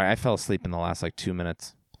 I'm sorry. I fell asleep in the last 2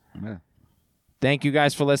 minutes. Yeah. Thank you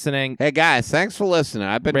guys for listening. Hey, guys, thanks for listening.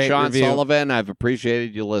 I've been Rate, Sean review. Sullivan. I've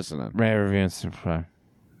appreciated you listening. Rate, review, and subscribe.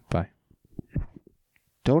 Bye.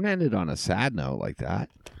 Don't end it on a sad note like that.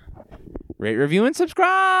 Rate, review, and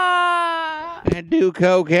subscribe. And do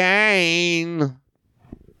cocaine.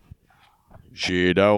 Shido.